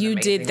 That was an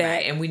amazing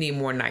night, and we need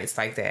more nights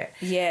like that.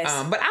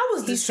 Yes. But I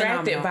was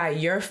distracted by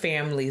your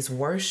family's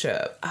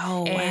worship.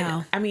 Oh, and,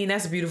 wow. I mean,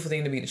 that's a beautiful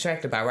thing to be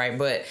distracted by, right?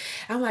 But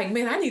I'm like,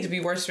 man, I need to be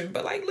worshiping.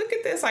 But look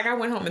at this. I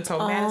went home and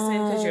told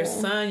Madison, because your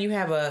son, you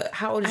have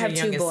how old is your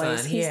youngest son? I have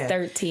 2 boys. He's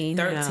 13.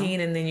 13,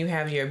 and then you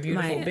have your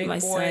beautiful big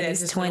boy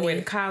that's just on the way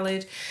to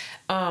college.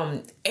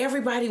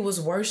 Everybody was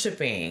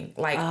worshiping,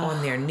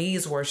 on their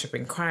knees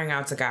worshiping, crying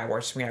out to God,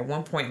 worshiping. At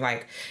one point,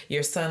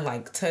 your son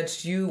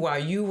touched you while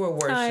you were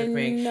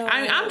worshiping.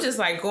 I mean, I'm just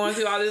going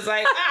through all this,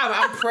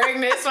 I'm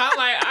pregnant, so I'm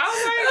like,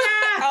 oh my God.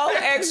 Oh,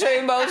 extra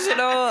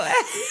emotional.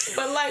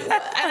 But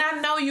and I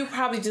know you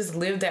probably just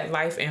lived that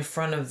life in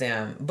front of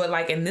them.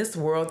 But in this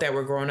world that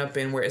we're growing up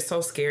in, where it's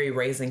so scary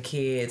raising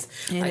kids,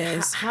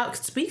 how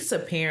speaks to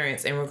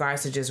parents in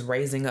regards to just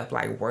raising up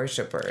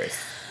worshipers?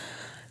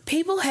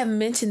 People have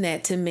mentioned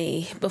that to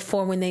me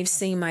before when they've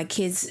seen my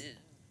kids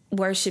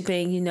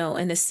worshiping, in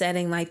a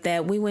setting like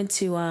that. We went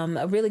to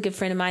a really good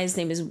friend of mine. His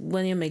name is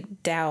William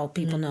McDowell.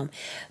 People know him,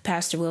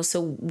 Pastor Will.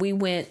 So we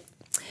went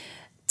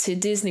to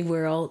Disney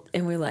World,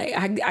 and we're I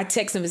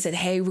texted him and said,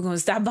 hey, we're going to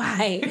stop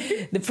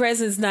by the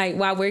President's Night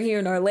while we're here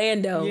in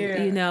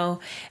Orlando,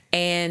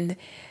 and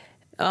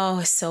oh,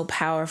 it's so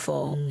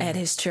powerful at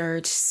his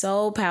church.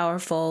 So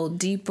powerful,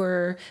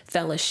 deeper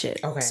fellowship.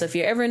 Okay. So if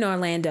you're ever in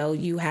Orlando,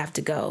 you have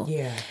to go.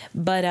 Yeah.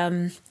 But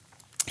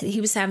he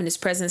was having his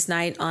President's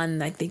Night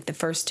on, I think, the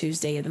first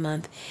Tuesday of the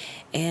month.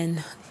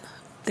 And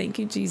thank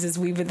you, Jesus,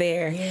 we were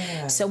there.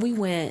 Yeah. So we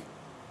went,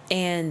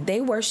 and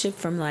they worshiped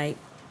from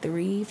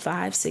 3,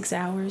 5, 6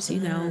 hours,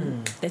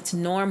 That's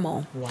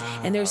normal.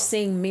 Wow. And they're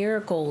seeing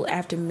miracle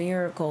after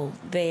miracle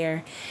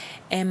there.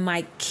 And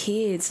my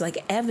kids,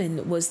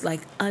 Evan, was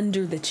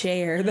under the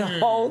chair the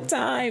whole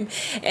time.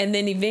 And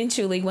then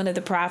eventually one of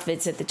the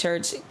prophets at the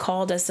church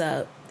called us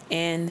up.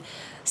 And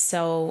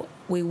so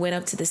we went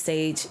up to the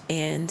stage,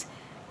 and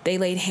they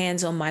laid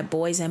hands on my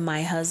boys and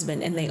my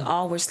husband, and they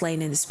all were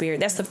slain in the spirit.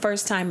 That's the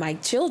first time my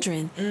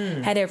children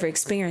had ever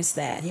experienced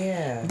that.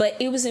 Yeah. But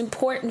it was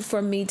important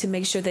for me to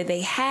make sure that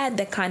they had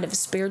that kind of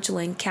spiritual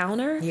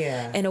encounter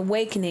and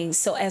awakening.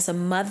 So as a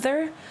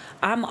mother,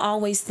 I'm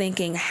always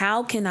thinking,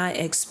 how can I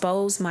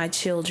expose my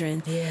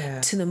children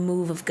to the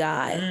move of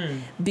God?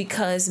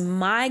 Because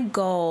my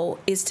goal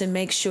is to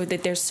make sure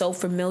that they're so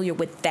familiar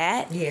with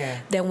that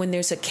that when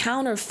there's a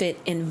counterfeit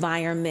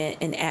environment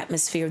and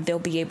atmosphere, they'll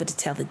be able to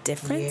tell the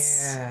difference.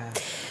 Yeah.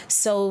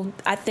 So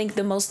I think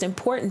the most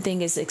important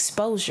thing is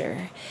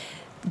exposure.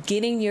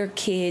 getting your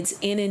kids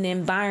in an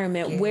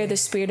environment where the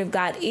Spirit of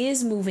God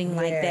is moving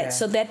like that,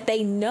 so that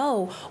they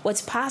know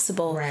what's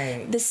possible.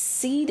 Right. The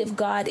seed of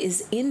God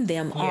is in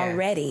them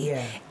already.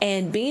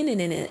 And being in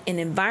an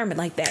environment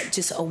like that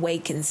just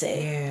awakens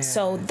it.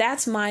 So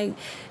that's my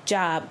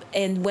job.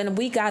 And when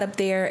we got up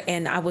there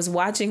and I was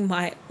watching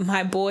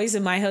my boys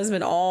and my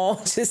husband all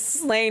just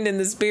slain in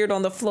the Spirit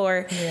on the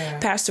floor,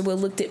 Pastor Will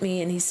looked at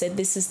me and he said,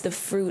 "This is the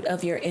fruit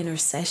of your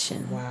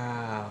intercession."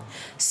 Wow.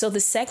 So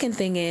the second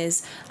thing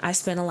is I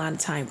spent a lot of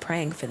time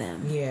praying for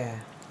them.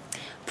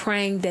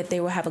 Praying that they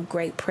will have a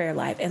great prayer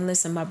life. And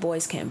listen, my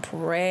boys can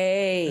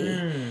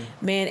pray.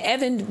 Man,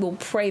 Evan will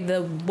pray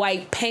the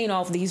white paint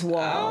off these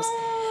walls.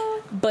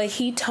 But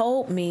he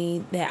told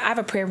me that I have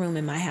a prayer room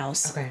in my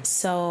house.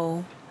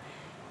 So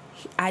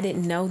I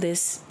didn't know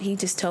this. He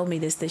just told me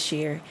this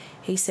year.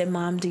 He said,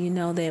 "Mom, do you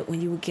know that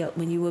when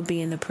you would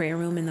be in the prayer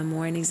room in the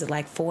mornings at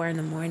like 4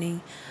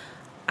 a.m,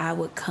 I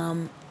would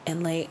come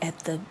and lay at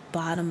the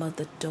bottom of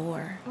the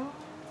door.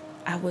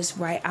 I was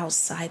right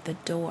outside the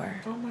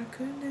door. Oh my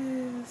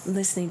goodness.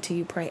 Listening to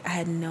you pray. I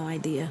had no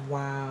idea.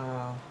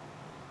 Wow.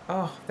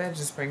 Oh, that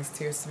just brings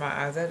tears to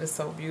my eyes. That is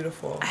so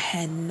beautiful. I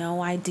had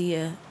no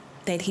idea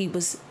that he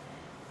was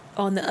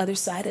on the other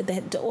side of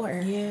that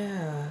door.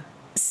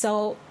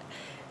 So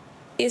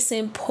it's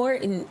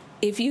important,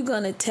 if you're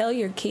going to tell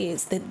your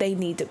kids that they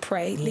need to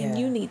pray, then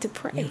you need to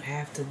pray. You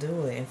have to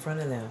do it in front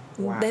of them.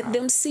 Wow. Let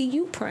them see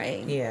you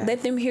praying.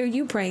 Let them hear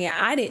you praying.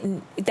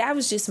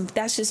 That's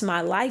just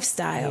my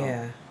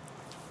lifestyle.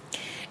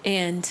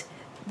 And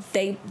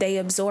they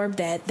absorb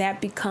that.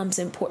 That becomes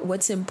important.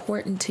 What's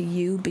important to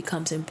you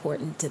becomes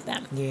important to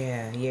them.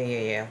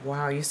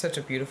 Wow, you're such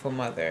a beautiful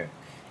mother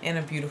and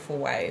a beautiful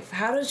wife.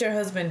 How does your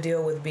husband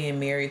deal with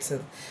being married to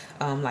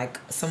like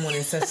someone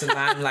in such a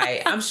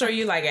limelight? I'm sure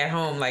you like at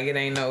home, like it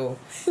ain't no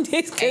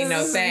thing.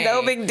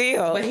 No big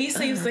deal. But he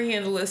seems to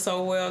handle it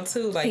so well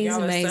too. Like He's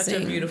y'all amazing. are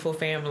such a beautiful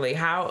family.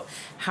 How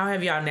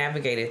have y'all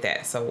navigated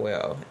that so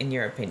well, in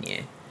your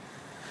opinion?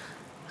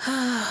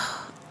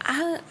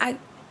 I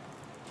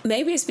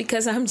maybe it's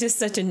because I'm just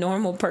such a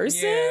normal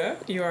person. Yeah,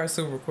 you are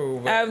super cool.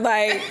 But...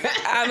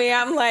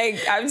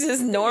 I'm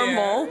just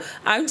normal.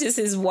 I'm just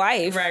his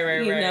wife.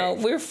 Right. You know,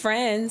 we're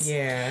friends.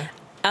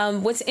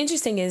 What's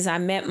interesting is I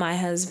met my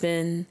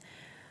husband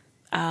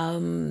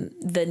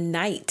the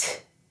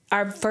night,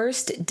 our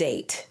first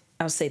date.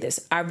 I'll say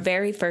this. Our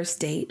very first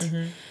date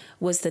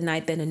was the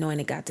night that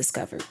Anointed got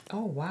discovered.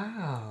 Oh,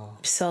 wow.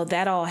 So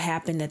that all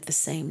happened at the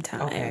same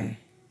time. Okay.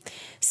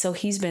 So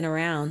he's been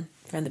around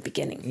from the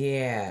beginning.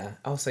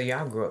 Oh, so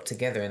y'all grew up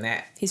together in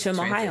that. He's from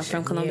Ohio,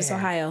 from Columbus,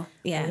 Ohio.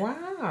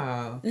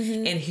 Wow.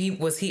 And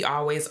was he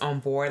always on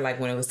board? Like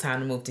when it was time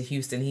to move to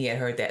Houston, he had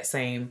heard that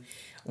same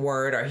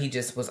word, or he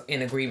just was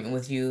in agreement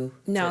with you?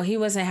 No, he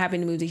wasn't happy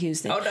to move to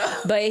Houston. Oh,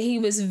 no. But he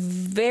was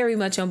very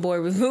much on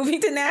board with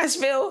moving to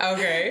Nashville.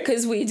 Okay.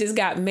 Because we just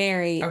got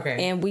married.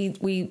 Okay. And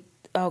we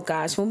oh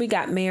gosh, when we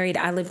got married,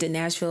 I lived in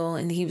Nashville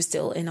and he was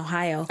still in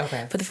Ohio.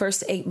 Okay. For the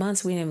first 8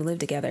 months, we didn't even live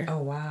together. Oh,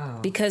 wow.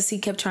 Because he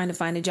kept trying to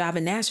find a job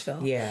in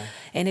Nashville.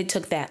 And it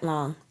took that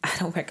long. I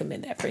don't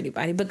recommend that for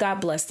anybody, but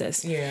God blessed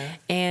us.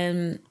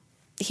 And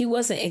he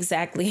wasn't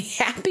exactly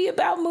happy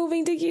about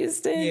moving to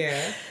Houston.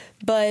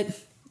 But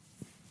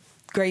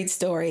great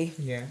story.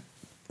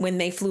 When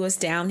they flew us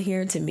down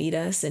here to meet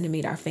us and to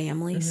meet our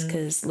families,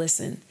 because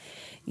listen,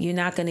 you're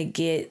not going to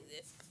get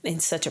in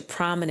such a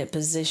prominent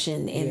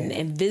position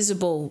and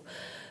visible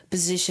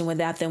position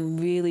without them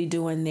really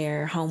doing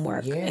their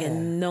homework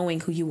and knowing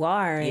who you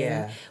are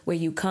and where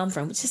you come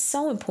from, which is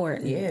so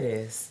important. It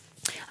is.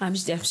 I'm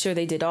sure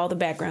they did all the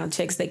background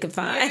checks they could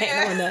find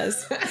on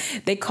us.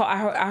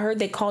 I heard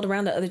they called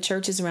around to other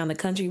churches around the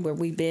country where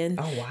we've been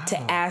to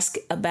ask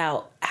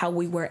about how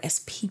we were as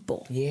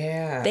people.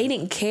 They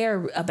didn't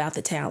care about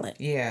the talent.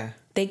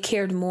 They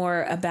cared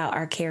more about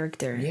our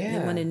character.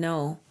 They wanted to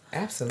know.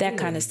 Absolutely. That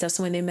kind of stuff.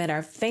 So when they met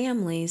our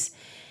families,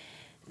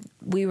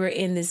 we were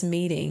in this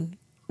meeting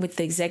with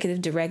the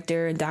executive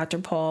director and Dr.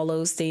 Paul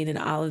Osteen and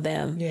all of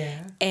them.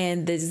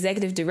 And the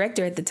executive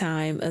director at the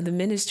time of the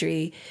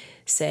ministry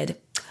said,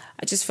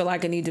 "I just feel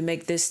like I need to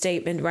make this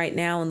statement right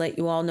now and let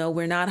you all know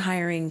we're not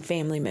hiring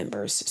family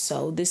members.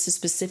 So this is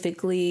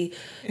specifically,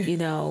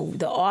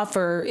 the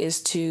offer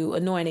is to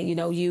Anointed,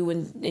 you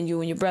and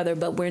your brother,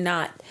 but we're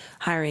not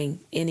hiring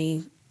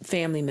any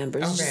family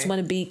members. I just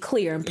want to be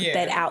clear and put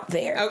that out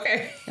there."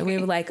 And we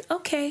were like,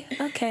 okay.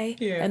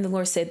 And the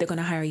Lord said, "They're going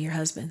to hire your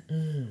husband."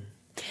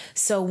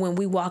 So when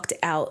we walked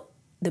out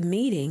the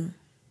meeting,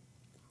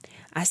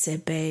 I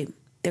said, "Babe,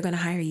 they're going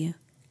to hire you."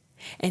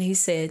 And he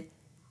said,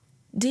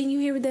 "Didn't you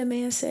hear what that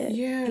man said?"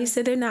 He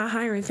said, "They're not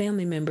hiring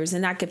family members."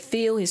 And I could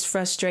feel his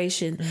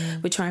frustration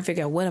with trying to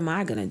figure out, what am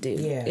I going to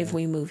do if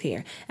we move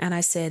here? And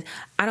I said,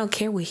 "I don't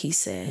care what he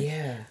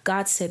said.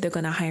 God said they're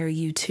going to hire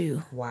you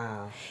too."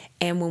 Wow.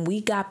 And when we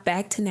got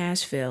back to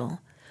Nashville,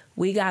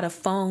 we got a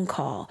phone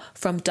call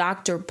from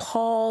Dr.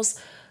 Paul's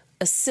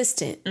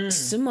assistant,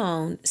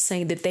 Simone,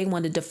 saying that they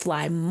wanted to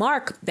fly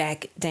Mark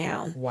back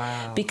down.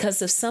 Wow.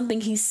 Because of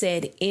something he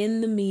said in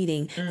the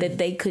meeting that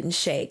they couldn't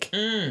shake.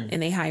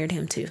 And they hired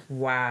him too.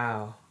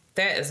 Wow.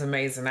 That is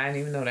amazing. I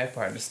didn't even know that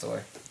part of the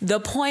story. The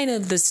point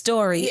of the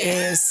story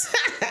is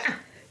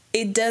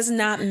it does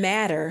not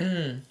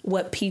matter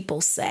what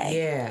people say.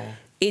 Yeah.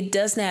 It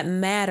does not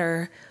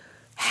matter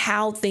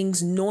how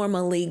things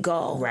normally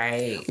go.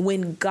 Right.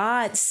 When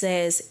God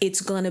says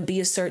it's going to be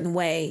a certain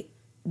way,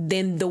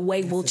 then the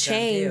way will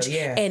change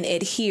and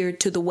adhere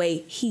to the way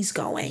he's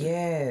going.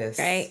 Yes.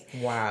 Right?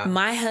 Wow.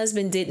 My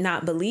husband did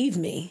not believe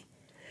me,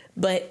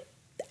 but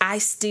I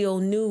still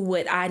knew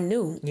what I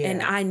knew. Yeah.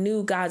 And I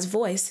knew God's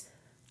voice.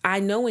 I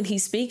know when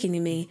he's speaking to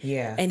me.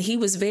 Yeah. And he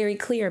was very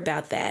clear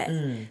about that.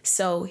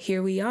 So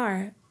here we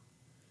are.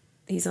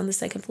 He's on the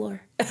second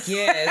floor.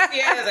 Yes.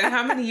 And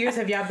how many years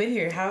have y'all been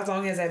here? How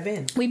long has that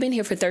been? We've been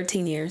here for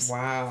 13 years.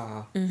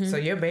 Wow. So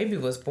your baby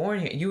was born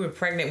here. You were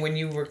pregnant when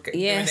you were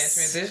doing that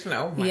transition?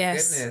 Oh, my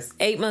goodness.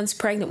 8 months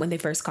pregnant when they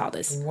first called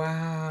us.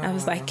 Wow. I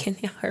was like, can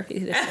y'all hurry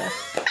this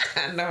up?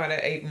 I know how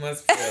that 8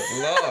 months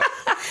feels. Lord.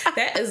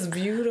 That is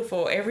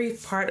beautiful. Every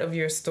part of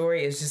your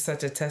story is just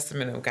such a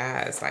testament of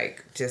God's,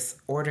 like, just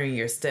ordering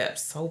your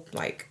steps. So,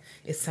 like,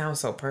 it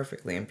sounds so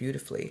perfectly and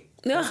beautifully.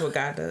 That's what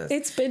God does.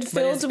 It's been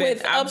filled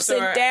with ups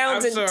and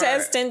downs and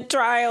tests and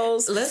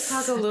trials. Let's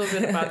talk a little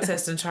bit about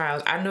tests and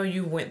trials. I know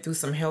you went through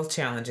some health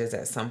challenges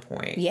at some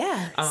point.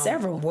 Yeah,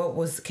 several.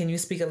 Can you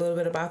speak a little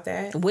bit about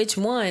that? Which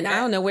one? I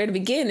don't know where to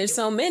begin. There's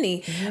so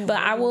many. But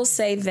I will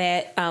say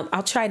that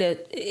I'll try to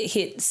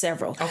hit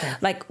several. Okay.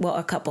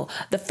 A couple.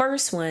 The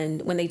first one,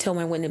 when they told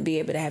me I wouldn't be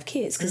able to have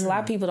kids, because a lot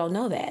of people don't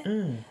know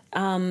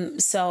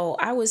that. So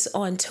I was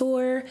on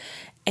tour.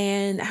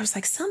 And I was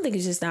like, something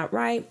is just not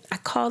right. I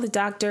called the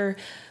doctor.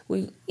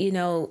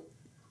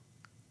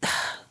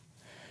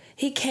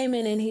 He came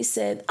in and he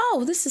said,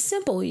 oh, this is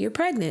simple. You're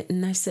pregnant.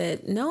 And I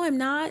said, no, I'm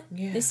not.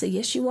 Yeah. They said,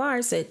 yes, you are.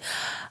 I said,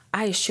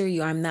 I assure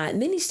you I'm not.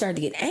 And then he started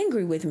to get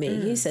angry with me.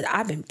 He said,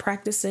 I've been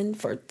practicing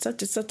for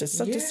such and such and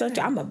such and such.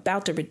 I'm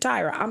about to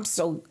retire. I'm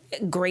so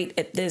great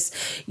at this.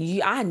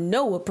 I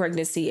know a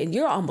pregnancy and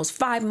you're almost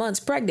 5 months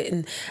pregnant.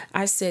 And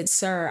I said,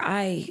 sir,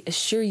 I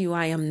assure you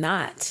I am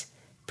not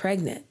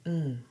pregnant.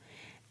 And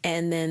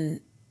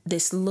then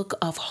this look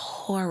of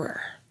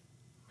horror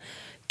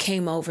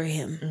came over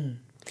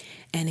him.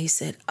 And he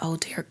said, oh,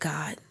 dear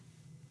God,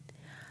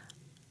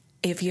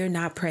 if you're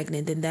not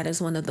pregnant, then that is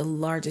one of the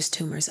largest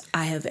tumors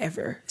I have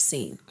ever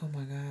seen. Oh,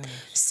 my God.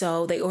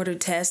 So they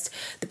ordered tests.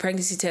 The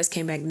pregnancy test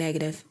came back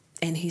negative.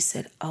 And he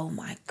said, oh,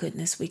 my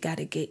goodness, we got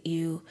to get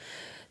you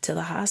to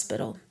the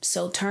hospital.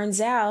 So turns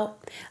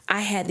out I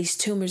had these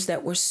tumors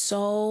that were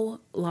so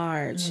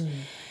large.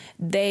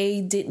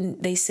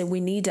 They said,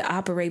 we need to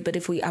operate, but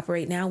if we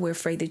operate now, we're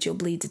afraid that you'll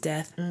bleed to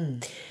death.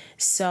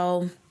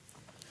 So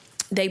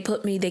they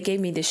gave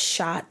me this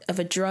shot of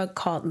a drug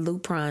called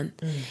Lupron.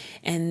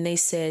 And they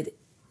said,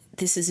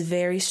 this is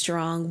very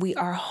strong. We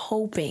are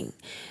hoping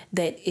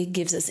that it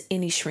gives us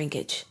any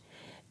shrinkage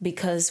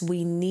because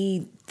we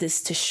need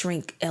this to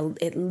shrink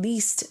at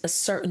least a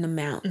certain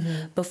amount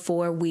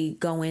before we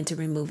go in to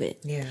remove it.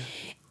 Yeah.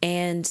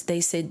 And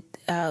they said,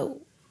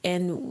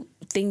 and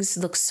things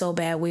look so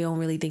bad, we don't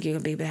really think you're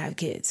going to be able to have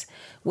kids.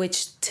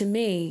 Which to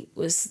me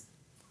was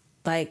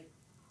like,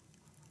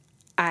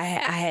 I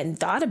hadn't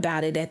thought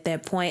about it at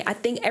that point. I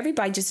think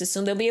everybody just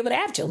assumed they'll be able to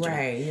have children.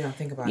 Right, you don't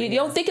think about it. You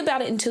don't think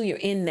about it until you're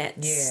in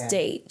that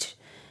stage.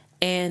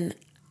 And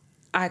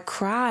I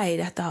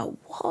cried. I thought,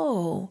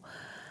 whoa,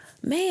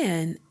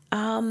 man.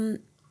 I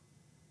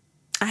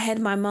had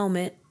my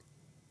moment.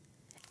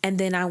 And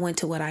then I went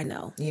to what I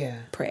know. Yeah.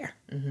 Prayer.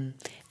 And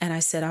I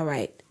said, all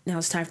right, now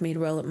it's time for me to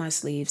roll up my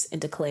sleeves and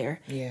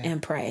declare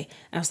and pray.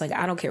 And I was like,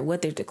 I don't care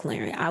what they're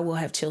declaring. I will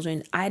have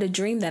children. I had a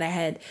dream that I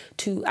had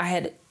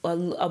a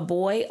little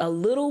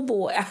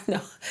boy. I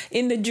know.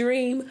 In the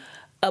dream,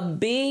 a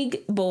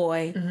big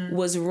boy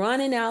was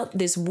running out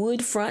this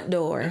wood front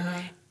door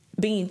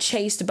being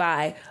chased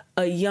by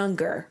a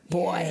younger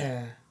boy.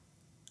 Yeah.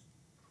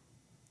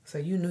 So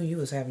you knew you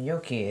was having your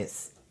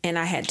kids. And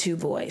I had 2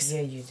 boys.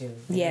 Yeah, you do.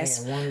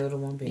 Yes. One little,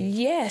 one big.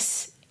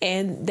 Yes.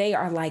 And they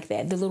are like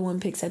that. The little one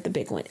picks at the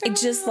big one.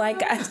 It's just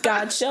like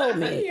God showed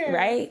me,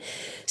 right?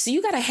 So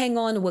you got to hang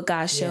on to what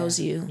God shows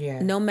you.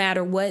 Yeah. No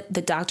matter what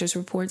the doctor's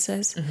report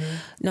says,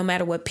 no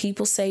matter what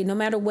people say, no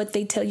matter what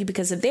they tell you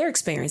because of their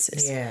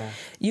experiences. Yeah.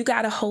 You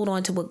got to hold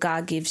on to what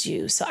God gives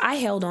you. So I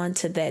held on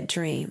to that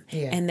dream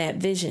and that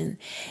vision.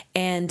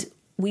 And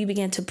we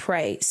began to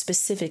pray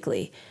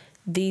specifically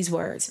these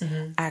words.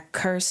 I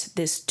curse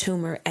this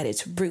tumor at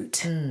its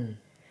root.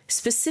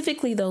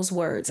 Specifically those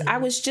words. I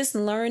was just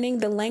learning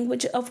the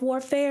language of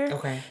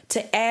warfare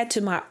to add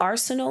to my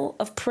arsenal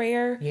of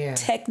prayer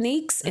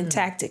techniques and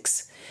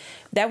tactics.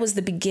 That was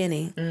the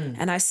beginning.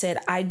 And I said,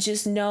 I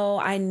just know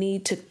I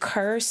need to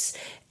curse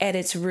at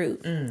its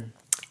root.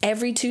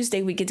 Every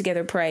Tuesday we get together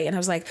and pray. And I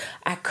was like,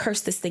 I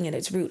curse this thing at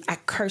its root. I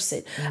curse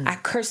it. I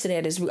curse it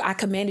at its root. I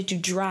command it to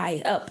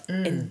dry up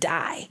and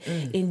die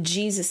in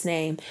Jesus'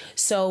 name.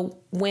 So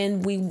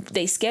when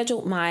they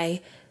scheduled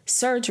my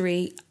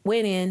surgery,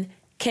 went in,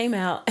 came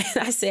out,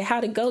 and I said,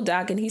 how'd it go,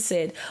 doc? And he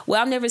said,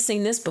 well, I've never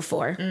seen this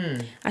before.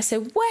 I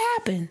said, what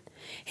happened?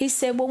 He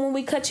said, well, when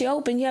we cut you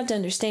open, you have to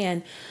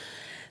understand,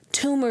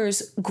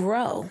 tumors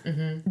grow.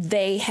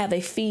 They have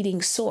a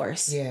feeding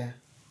source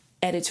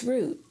at its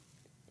root.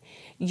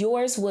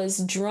 Yours was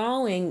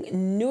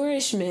drawing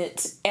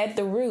nourishment at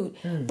the root,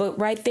 but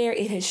right there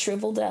it had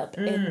shriveled up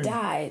and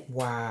died.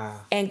 Wow.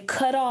 And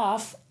cut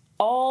off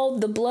all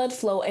the blood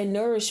flow and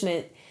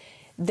nourishment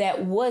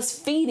that was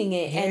feeding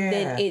it, and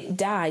then it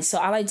died. So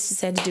all I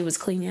just had to do was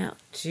clean out.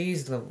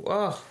 Jeez,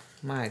 oh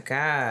my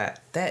God.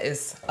 That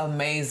is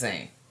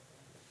amazing.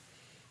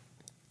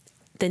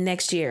 The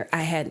next year,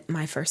 I had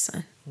my first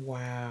son.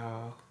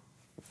 Wow.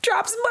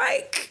 Drops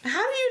mic.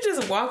 How do you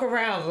just walk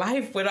around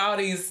life with all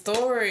these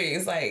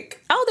stories?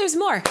 Like, oh, there's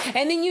more.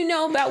 And then you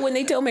know about when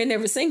they told me I'd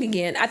never sing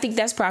again. I think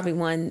that's probably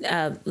one.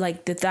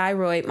 Like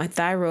my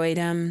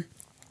thyroid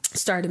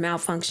started to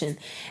malfunction.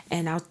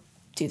 And I'll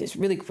do this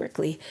really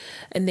quickly.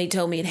 And they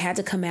told me it had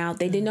to come out.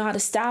 They didn't know how to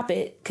stop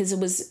it because it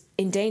was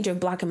in danger of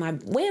blocking my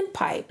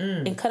windpipe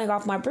and cutting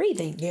off my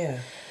breathing. Yeah.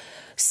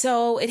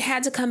 So it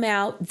had to come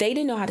out. They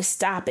didn't know how to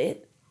stop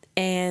it.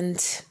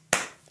 And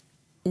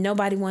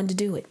nobody wanted to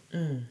do it.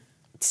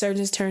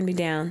 Surgeons turned me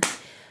down.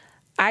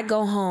 I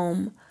go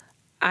home.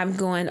 I'm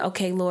going,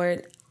 okay,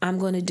 Lord, I'm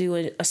going to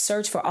do a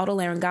search for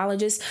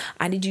otolaryngologists.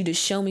 I need you to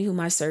show me who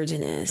my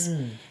surgeon is.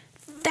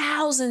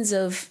 Thousands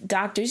of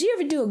doctors. You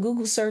ever do a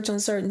Google search on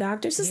certain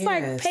doctors? It's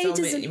like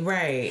pages.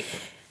 Right.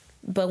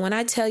 But when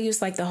I tell you,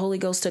 it's like the Holy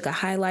Ghost took a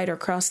highlighter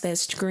across that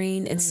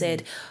screen and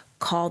said,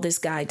 call this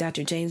guy,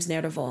 Dr. James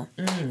Nerdeval,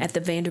 at the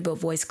Vanderbilt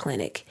Voice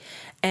Clinic.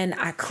 And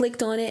I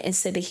clicked on it and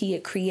said that he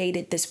had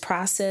created this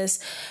process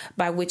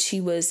by which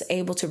he was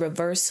able to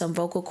reverse some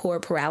vocal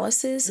cord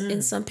paralysis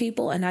in some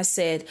people. And I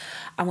said,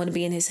 I want to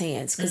be in his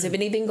hands. Because if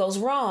anything goes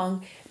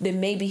wrong, then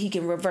maybe he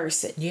can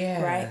reverse it.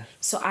 Yeah. Right?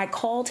 So I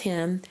called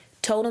him,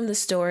 told him the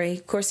story.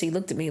 Of course, he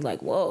looked at me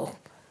like, whoa,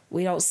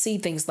 we don't see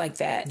things like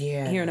that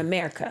here in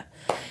America.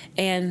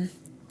 And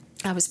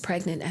I was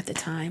pregnant at the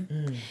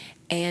time.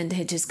 And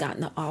had just gotten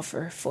the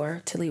offer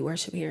to lead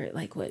worship here at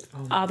Lakewood.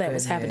 All that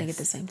was happening at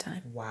the same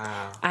time.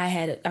 Wow.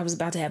 I was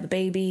about to have a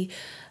baby.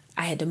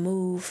 I had to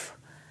move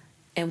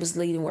and was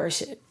leading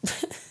worship.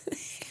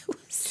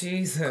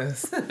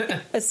 Jesus.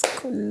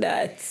 It's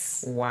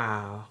nuts.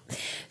 Wow.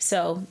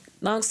 So,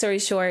 long story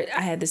short,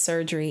 I had the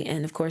surgery.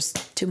 And, of course,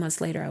 2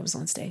 months later, I was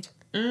on stage.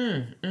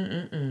 Oh,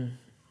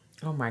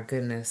 my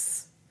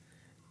goodness.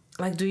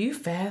 Like, do you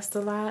fast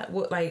a lot?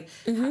 What, like,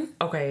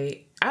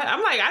 okay.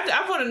 I'm like,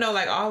 I want to know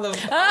like all of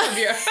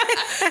your,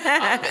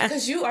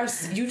 because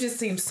you just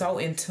seem so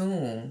in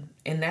tune,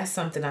 and that's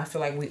something I feel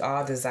like we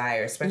all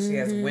desire, especially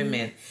as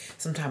women.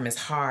 Sometimes it's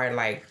hard,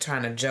 like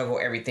trying to juggle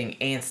everything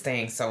and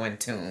staying so in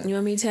tune. You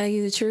want me to tell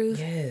you the truth?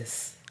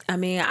 Yes. I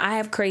mean, I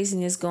have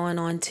craziness going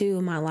on too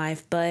in my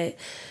life, but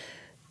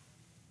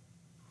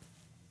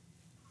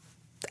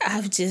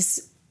I've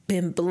just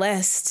been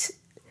blessed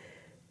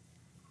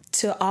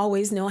to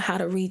always know how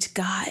to reach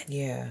God.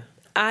 Yeah.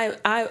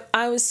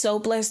 I was so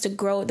blessed to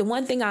grow. The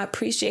one thing I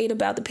appreciate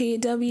about the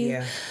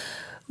PAW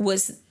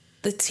was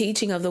the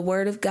teaching of the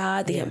Word of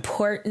God, the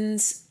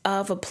importance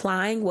of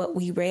applying what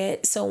we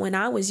read. So when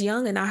I was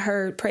young and I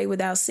heard pray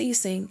without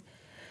ceasing,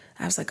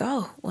 I was like,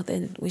 oh, well,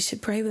 then we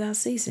should pray without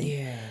ceasing.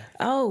 Yeah.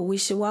 Oh, we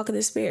should walk in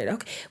the Spirit.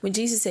 Okay. When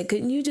Jesus said,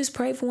 couldn't you just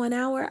pray for 1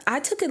 hour? I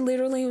took it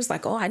literally. It was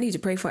like, oh, I need to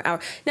pray for an hour.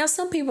 Now,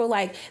 some people are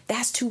like,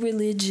 that's too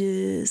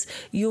religious.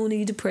 You don't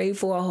need to pray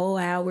for a whole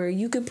hour.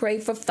 You can pray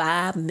for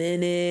 5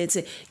 minutes.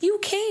 You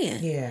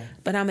can. Yeah.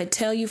 But I'm going to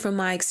tell you from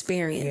my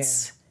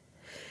experience,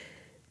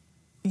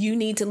 you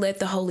need to let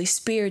the Holy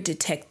Spirit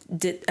dictate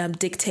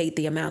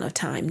the amount of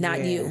time,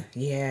 not you.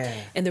 Yeah.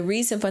 And the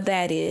reason for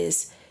that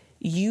is,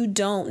 you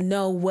don't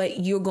know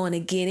what you're going to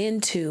get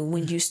into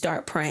when you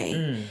start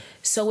praying.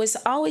 So it's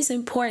always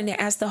important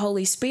to ask the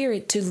Holy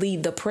Spirit to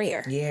lead the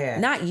prayer. Yeah.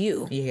 Not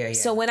you. Yeah.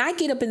 So when I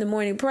get up in the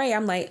morning and pray,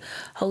 I'm like,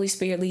 Holy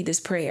Spirit, lead this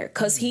prayer.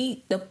 Because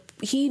he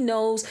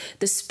knows,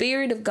 the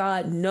Spirit of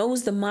God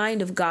knows the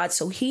mind of God.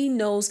 So he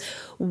knows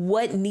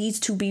what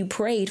needs to be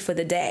prayed for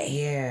the day.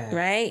 Yeah.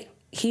 Right?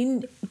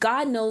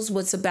 God knows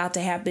what's about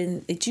to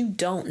happen that you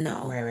don't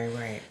know.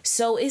 Right.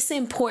 So it's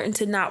important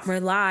to not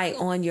rely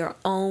on your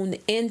own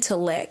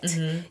intellect.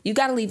 You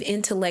got to leave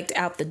intellect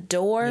out the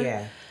door.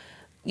 Yeah.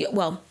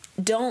 Well,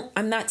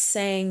 I'm not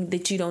saying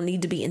that you don't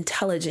need to be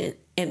intelligent,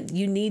 and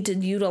you need to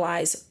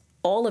utilize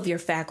all of your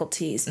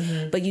faculties,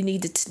 but you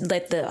need to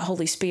let the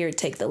Holy Spirit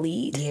take the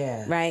lead.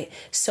 Yeah. Right?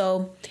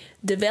 So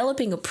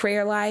developing a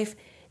prayer life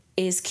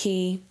is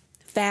key.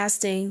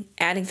 Fasting,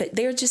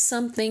 there are just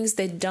some things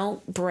that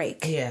don't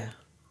break. Yeah.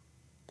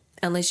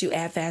 Unless you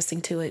add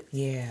fasting to it.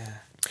 Yeah.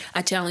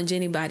 I challenge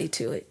anybody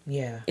to it.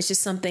 Yeah. It's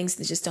just some things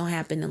that just don't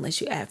happen unless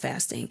you add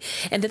fasting.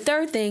 And the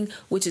third thing,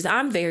 which is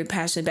I'm very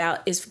passionate about,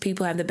 is for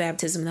people to have the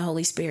baptism of the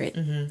Holy Spirit.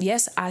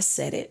 Yes, I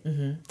said it.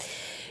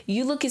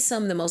 You look at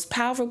some of the most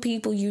powerful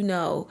people you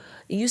know,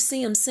 you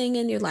see them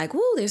singing, you're like,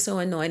 woo, they're so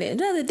anointed.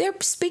 They're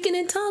speaking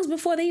in tongues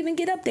before they even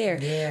get up there.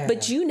 Yeah.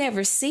 But you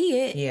never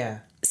see it. Yeah.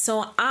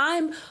 So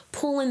I'm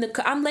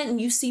I'm letting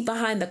you see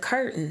behind the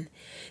curtain.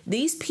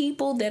 These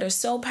people that are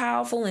so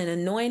powerful and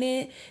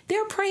anointed,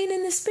 they're praying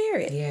in the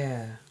spirit.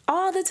 Yeah.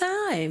 All the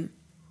time.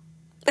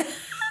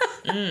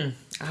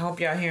 I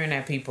hope y'all hearing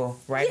that, people.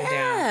 Write it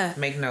down.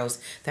 Make notes.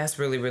 That's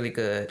really, really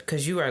good.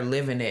 Because you are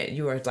living it.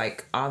 You are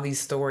like, all these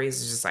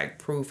stories is just like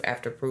proof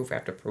after proof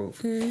after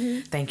proof.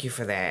 Mm-hmm. Thank you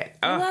for that.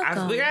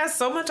 We got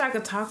so much I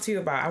could talk to you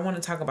about. I want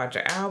to talk about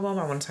your album.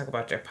 I want to talk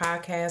about your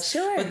podcast.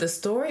 Sure. But the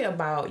story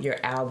about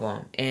your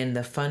album and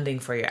the funding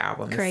for your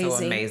album is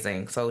so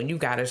amazing. So you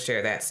got to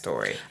share that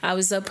story. I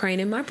was up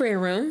praying in my prayer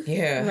room.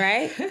 Yeah.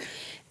 Right?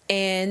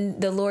 And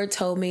the Lord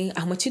told me,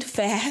 I want you to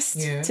fast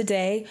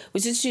today,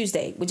 which is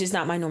Tuesday, which is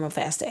not my normal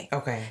fast day.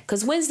 Okay.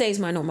 Because Wednesday is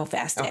my normal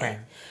fast day. Okay.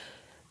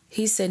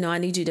 He said, no, I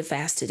need you to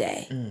fast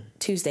today.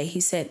 Tuesday,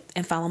 he said,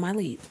 and follow my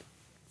lead.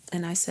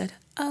 And I said,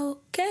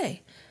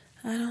 okay.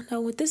 I don't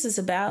know what this is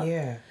about.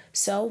 Yeah.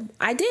 So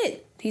I did.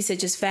 He said,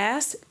 just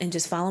fast and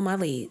just follow my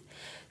lead.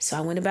 So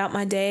I went about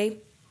my day,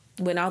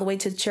 went all the way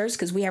to the church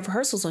because we have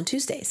rehearsals on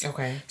Tuesdays.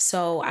 Okay.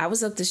 So I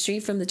was up the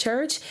street from the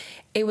church.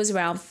 It was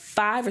around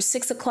 5 or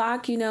 6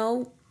 o'clock,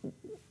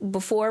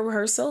 before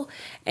rehearsal.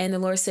 And the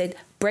Lord said,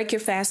 break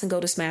your fast and go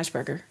to Smash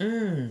Burger.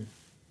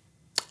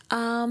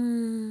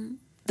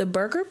 The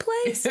burger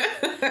place?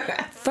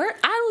 I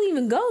don't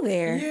even go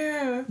there.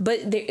 Yeah.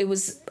 But it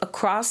was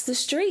across the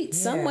street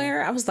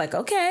somewhere. I was like,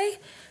 okay,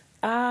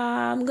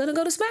 I'm going to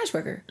go to Smash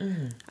Burger.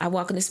 I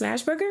walk into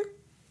Smash Burger,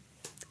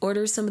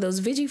 order some of those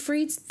veggie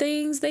frites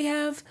things they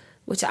have,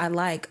 which I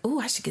like. Oh,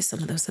 I should get some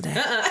of those today.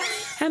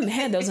 Haven't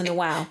had those in a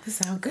while. That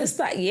sounds good. It's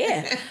like,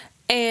 yeah.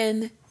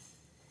 And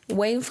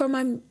waiting for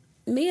my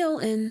meal,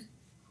 and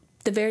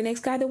the very next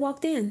guy that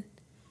walked in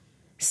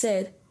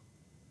said,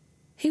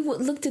 he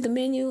looked at the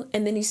menu,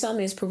 and then he saw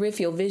me as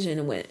peripheral vision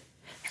and went,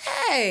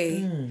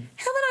 hey, haven't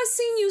I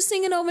seen you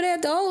singing over there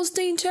at the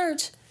Holstein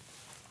Church?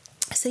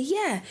 I said,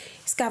 yeah.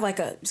 He's got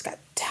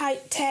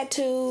tight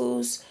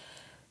tattoos.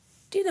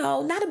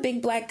 Not a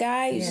big black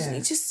guy.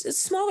 He's just a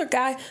smaller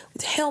guy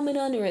with a helmet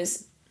under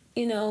his,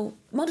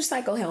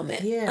 motorcycle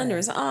helmet under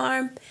his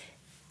arm.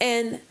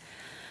 And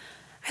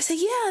I said,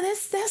 yeah,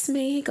 that's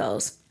me. He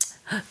goes,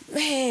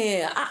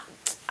 man,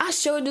 I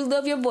sure do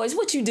love your voice.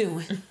 What you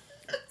doing?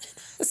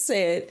 I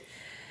said,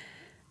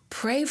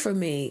 pray for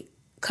me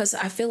because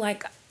I feel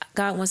like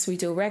God wants me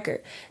to do a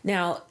record.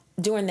 Now,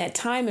 during that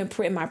time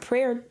in my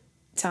prayer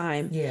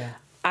time,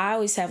 I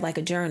always have like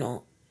a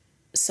journal.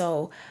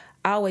 So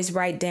I always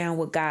write down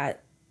what God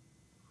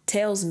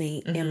tells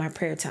me in my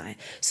prayer time.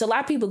 So a lot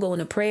of people go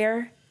into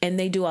prayer and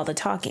they do all the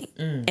talking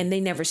and they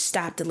never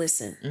stop to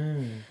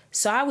listen.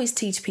 So I always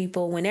teach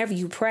people, whenever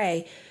you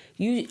pray,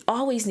 you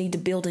always need to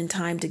build in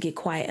time to get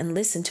quiet and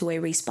listen to a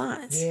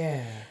response.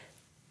 Yeah.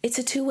 It's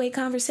a two-way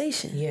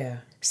conversation. Yeah.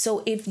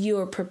 So if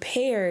you're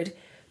prepared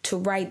to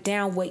write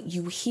down what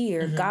you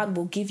hear, God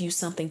will give you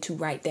something to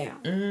write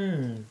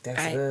down.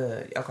 That's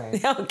good.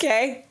 Okay.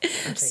 Okay.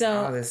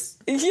 So all this.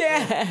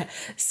 Yeah.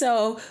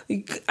 So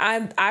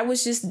I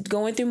was just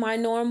going through my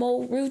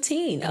normal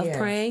routine of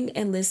praying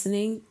and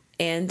listening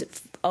and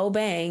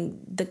obeying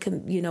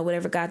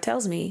whatever God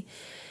tells me.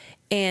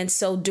 And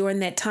so during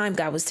that time,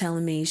 God was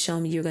telling me,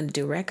 showing me you're going to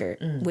do a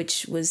record,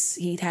 which was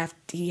he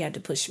had to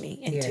push me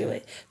into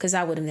it because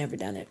I would have never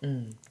done it.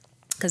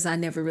 Because I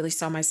never really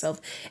saw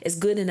myself as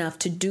good enough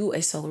to do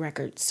a solo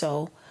record.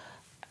 So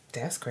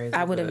that's crazy.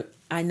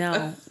 I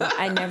know.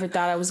 I never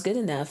thought I was good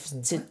enough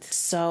to.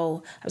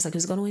 So I was like,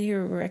 who's going to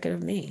hear a record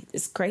of me?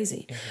 It's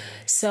crazy.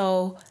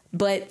 So,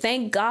 but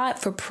thank God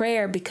for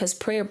prayer, because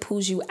prayer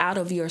pulls you out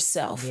of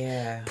yourself.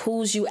 Yeah.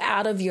 Pulls you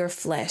out of your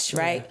flesh,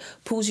 right? Yeah.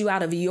 Pulls you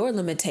out of your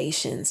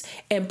limitations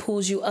and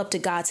pulls you up to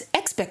God's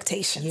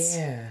expectations.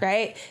 Yeah.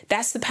 Right?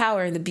 That's the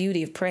power and the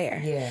beauty of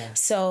prayer. Yeah.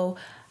 So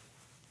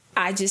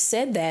I just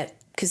said that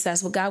because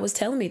that's what God was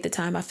telling me at the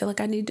time. I feel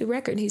like I need a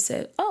record. And he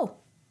said, oh,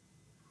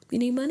 you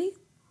need money?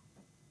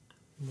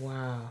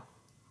 Wow.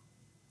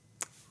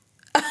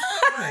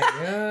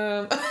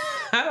 How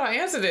do I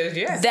answer this?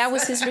 Yes. That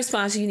was his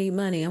response. You need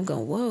money. I'm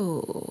going,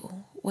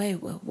 whoa, wait,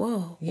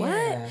 whoa,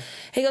 what?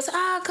 He goes,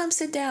 come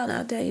sit down.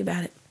 I'll tell you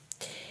about it.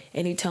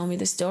 And he told me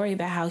the story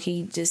about how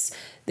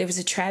there was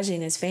a tragedy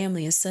in his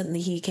family, and suddenly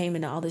he came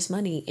into all this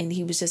money, and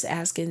he was just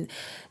asking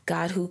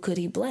God, who could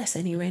he bless?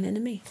 And he ran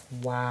into me.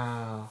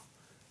 Wow.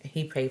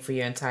 He paid for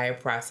your entire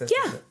process.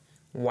 Yeah.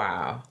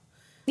 Wow.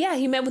 Yeah,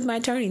 he met with my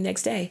attorney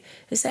next day.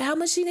 He said, how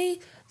much do you need?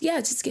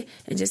 Yeah, just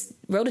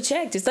wrote a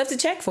check. Just left a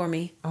check for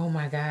me. Oh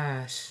my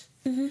gosh.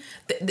 Mm-hmm.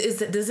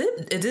 Does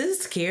it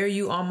scare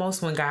you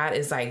almost when God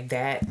is like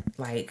that?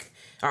 Like,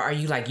 or are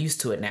you like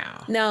used to it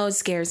now? No, it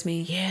scares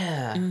me.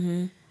 Yeah.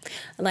 Mm-hmm.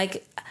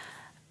 Like,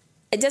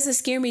 it doesn't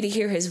scare me to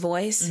hear his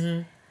voice,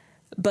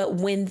 but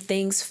when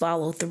things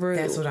follow through.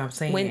 That's what I'm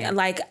saying. When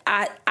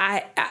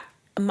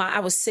I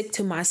was sick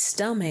to my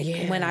stomach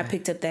when I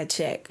picked up that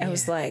check. I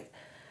was like,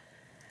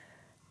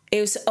 It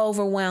was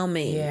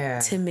overwhelming Yeah.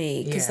 to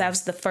me because Yeah. that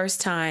was the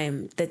first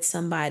time that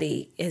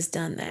somebody has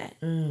done that.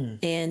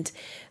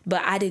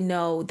 But I didn't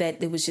know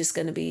that it was just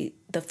going to be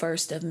the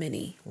first of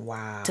many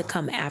Wow. to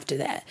come after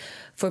that,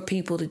 for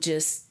people to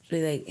just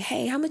be like,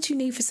 hey, how much you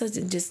need for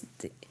something? Just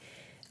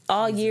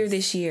all year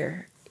this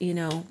year, you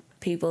know,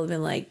 people have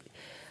been like,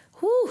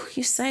 whew,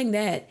 you sang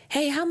that.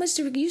 Hey, how much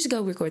do you should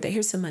go record that?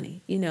 Here's some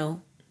money, you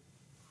know.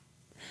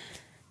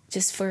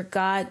 Just for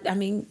God, I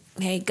mean,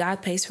 hey,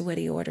 God pays for what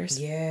he orders.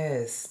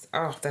 Yes.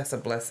 Oh, that's a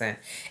blessing.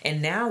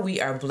 And now we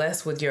are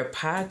blessed with your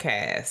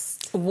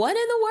podcast. What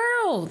in the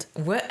world?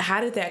 How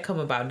did that come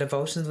about?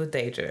 Devotions with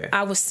Da'dra.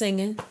 I was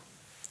singing.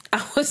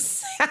 I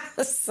was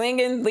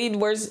singing lead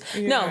words.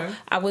 Yeah. No,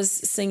 I was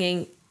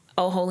singing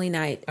Oh Holy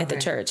Night at the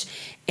church.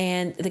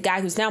 And the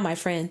guy who's now my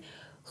friend,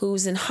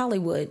 who's in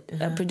Hollywood,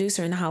 a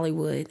producer in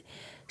Hollywood,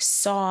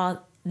 saw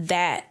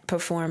that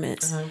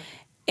performance.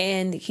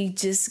 And he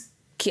just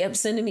kept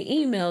sending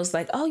me emails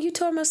like, oh, you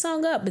tore my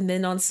song up. And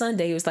then on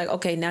Sunday, he was like,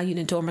 okay, now you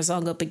done tore my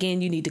song up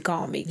again. You need to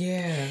call me.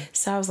 Yeah.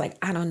 So I was like,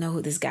 I don't know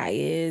who this guy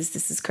is.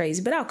 This is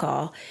crazy, but I'll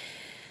call.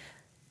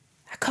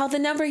 I called the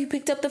number. He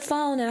picked up the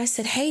phone and I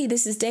said, hey,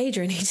 this is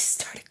Da'dra. And he just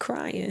started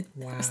crying.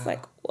 Wow. I was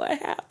like, what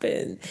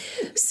happened?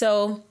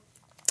 So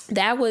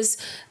that was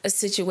a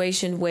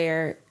situation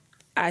where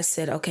I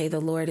said, okay, the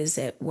Lord is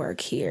at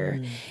work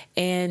here.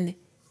 And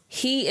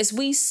he, as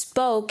we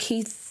spoke,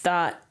 he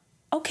thought,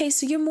 okay,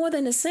 so you're more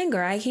than a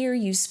singer. I hear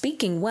you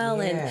speaking well,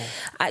 and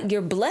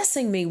you're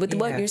blessing me with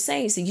what you're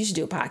saying. So you should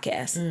do a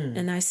podcast.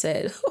 And I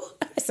said,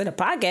 a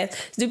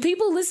podcast? Do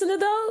people listen to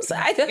those?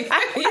 You didn't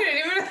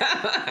even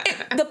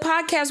The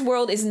podcast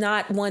world is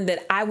not one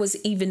that I was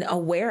even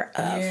aware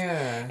of.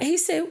 Yeah. And he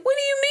said, what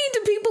do you mean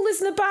do people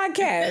listen to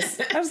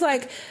podcasts? I was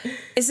like,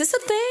 is this a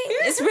thing?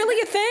 It's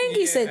really a thing?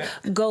 He said,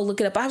 go look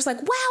it up. I was like,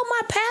 wow,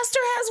 my pastor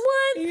has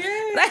one?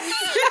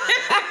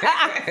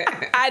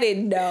 I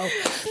didn't know.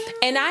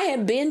 And I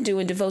had been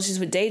doing devotions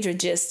with Da'dra,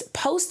 just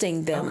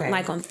posting them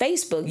like on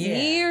Facebook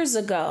years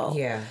ago.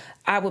 Yeah.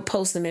 I would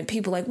post them and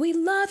people like, we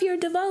love your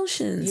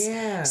devotions.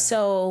 Yeah.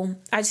 So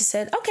I just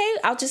said, okay,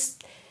 I'll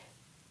just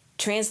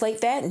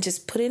translate that and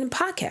just put it in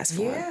podcast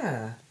form.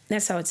 Yeah.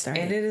 That's how it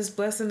started. And it is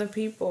blessing the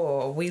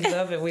people. We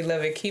love it. We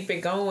love it. Keep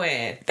it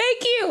going.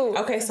 Thank you.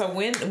 Okay, so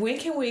when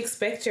can we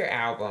expect your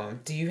album?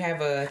 Do you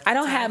have a I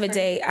don't have a time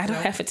date. frame? I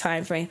don't have a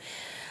time frame.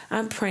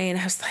 I'm praying.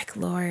 I was like,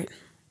 Lord.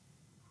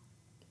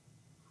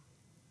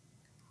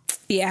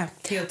 Yeah.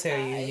 He'll tell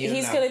you.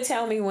 He's going to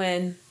tell me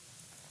when.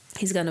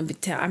 He's going to be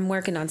I'm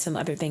working on some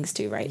other things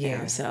too right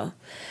now. So,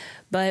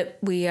 but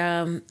we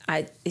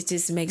it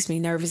just makes me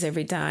nervous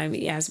every time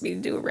he asks me to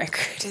do a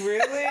record.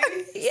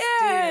 Really?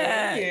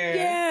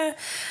 Yeah.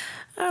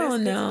 I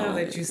don't know. Good to know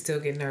that you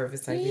still get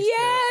nervous. Like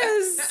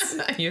Yes.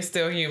 You're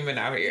still human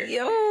out here.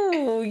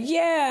 Oh,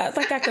 yeah. It's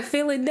like I could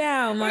feel it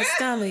down my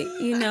stomach.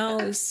 You know,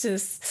 it's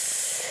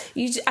just,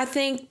 I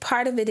think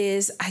part of it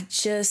is I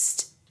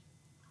just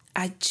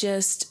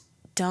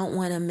don't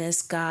want to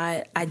miss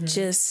God. I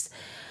just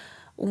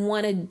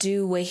want to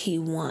do what he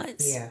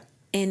wants. Yeah.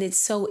 And it's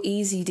so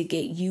easy to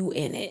get you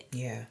in it.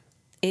 Yeah.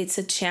 It's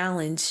a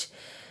challenge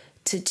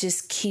to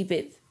just keep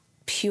it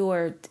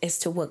pure as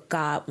to what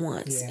God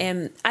wants. Yeah.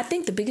 And I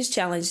think the biggest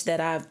challenge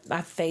that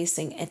I'm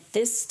facing at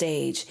this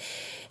stage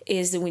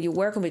is that when you're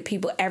working with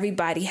people,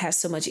 everybody has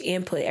so much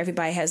input.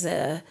 Everybody has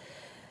their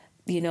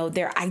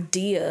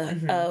idea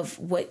of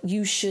what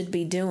you should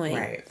be doing.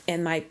 Right.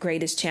 And my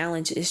greatest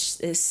challenge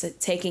is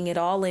taking it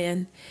all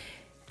in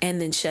and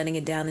then shutting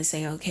it down and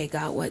saying, okay,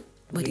 God, what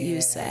do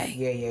you say?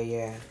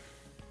 Yeah.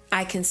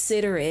 I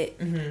consider it.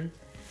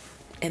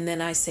 And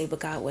then I say, but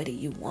God, what do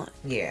you want?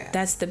 Yeah.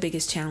 That's the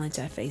biggest challenge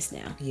I face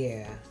now.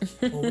 Yeah.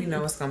 Well, we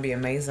know it's going to be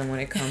amazing when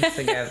it comes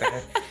together.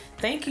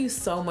 Thank you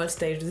so much,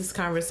 Da'dra. This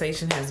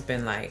conversation has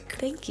been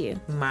Thank you.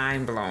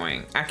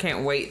 mind-blowing. I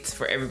can't wait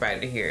for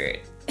everybody to hear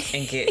it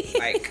and get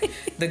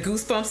the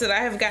goosebumps that I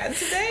have gotten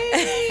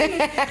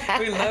today.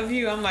 We love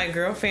you. I'm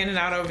girl fanning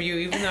out over you,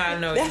 even though I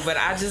know you, but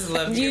I just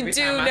love you every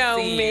time I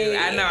see you.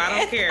 I know. I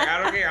don't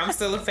care. I'm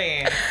still a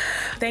fan.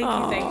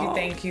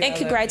 Thank you. And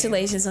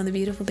congratulations on the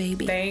beautiful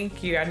baby.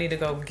 Thank you. I need to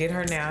go get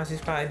her now.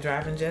 She's probably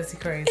driving Jesse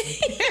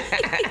crazy.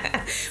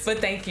 But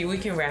thank you. We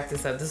can wrap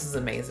this up. This is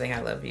amazing.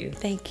 I love you.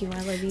 Thank you.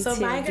 I love you So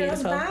too. bye,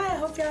 girls. Beautiful. Bye. I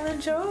hope y'all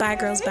enjoyed. Bye,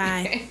 girls.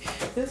 Bye.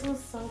 This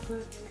was so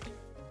good.